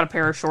 Like I've got a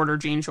pair of shorter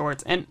jean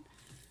shorts, and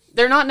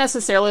they're not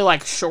necessarily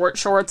like short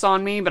shorts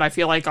on me, but I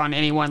feel like on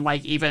anyone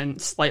like even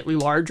slightly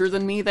larger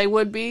than me, they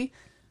would be.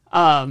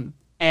 And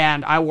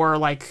I wore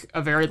like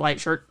a very light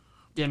shirt.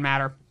 Didn't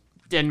matter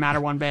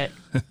one bit.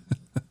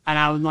 And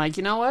I was like,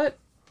 you know what?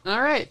 All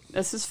right,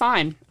 this is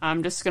fine.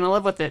 I'm just gonna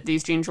live with it.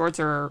 These jean shorts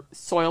are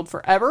soiled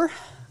forever.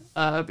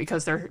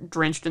 Because they're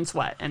drenched in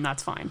sweat, and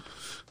that's fine.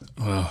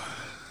 Well,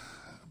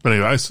 but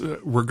anyway,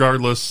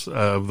 regardless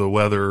of the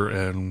weather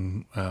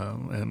and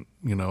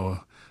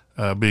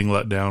being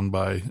let down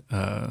by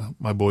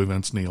my boy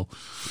Vince Neil,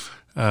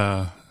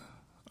 I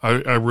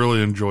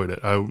really enjoyed it.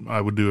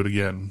 I would do it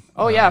again.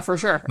 Oh yeah, for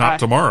sure. Not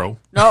tomorrow.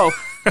 No,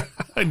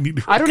 I need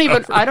to. I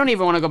don't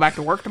even want to go back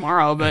to work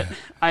tomorrow. But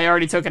I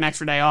already took an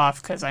extra day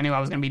off because I knew I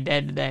was going to be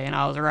dead today, and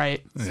I was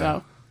right. Yeah.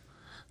 So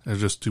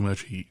there's just too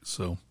much heat.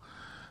 So.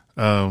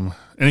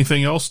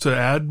 Anything else to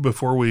add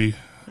before we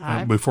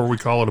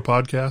call it a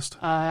podcast?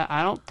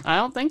 I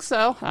don't think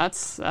so.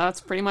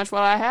 That's pretty much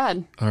what I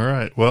had. All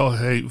right. Well,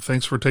 hey,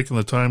 thanks for taking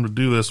the time to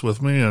do this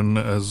with me, and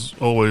as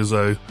always,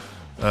 I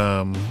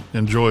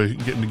enjoy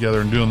getting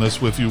together and doing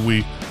this with you.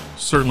 We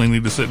certainly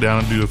need to sit down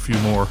and do a few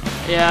more.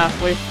 Yeah,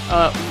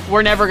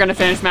 we're never going to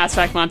finish Mass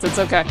Effect months. It's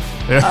okay.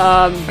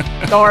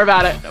 Yeah. Don't worry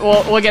about it.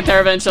 We'll get there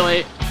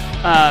eventually.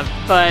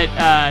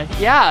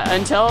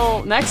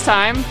 Until next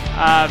time.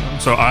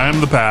 So I am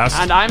the Past.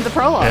 And I'm the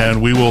Prologue.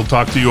 And we will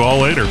talk to you all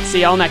later.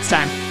 See y'all next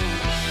time.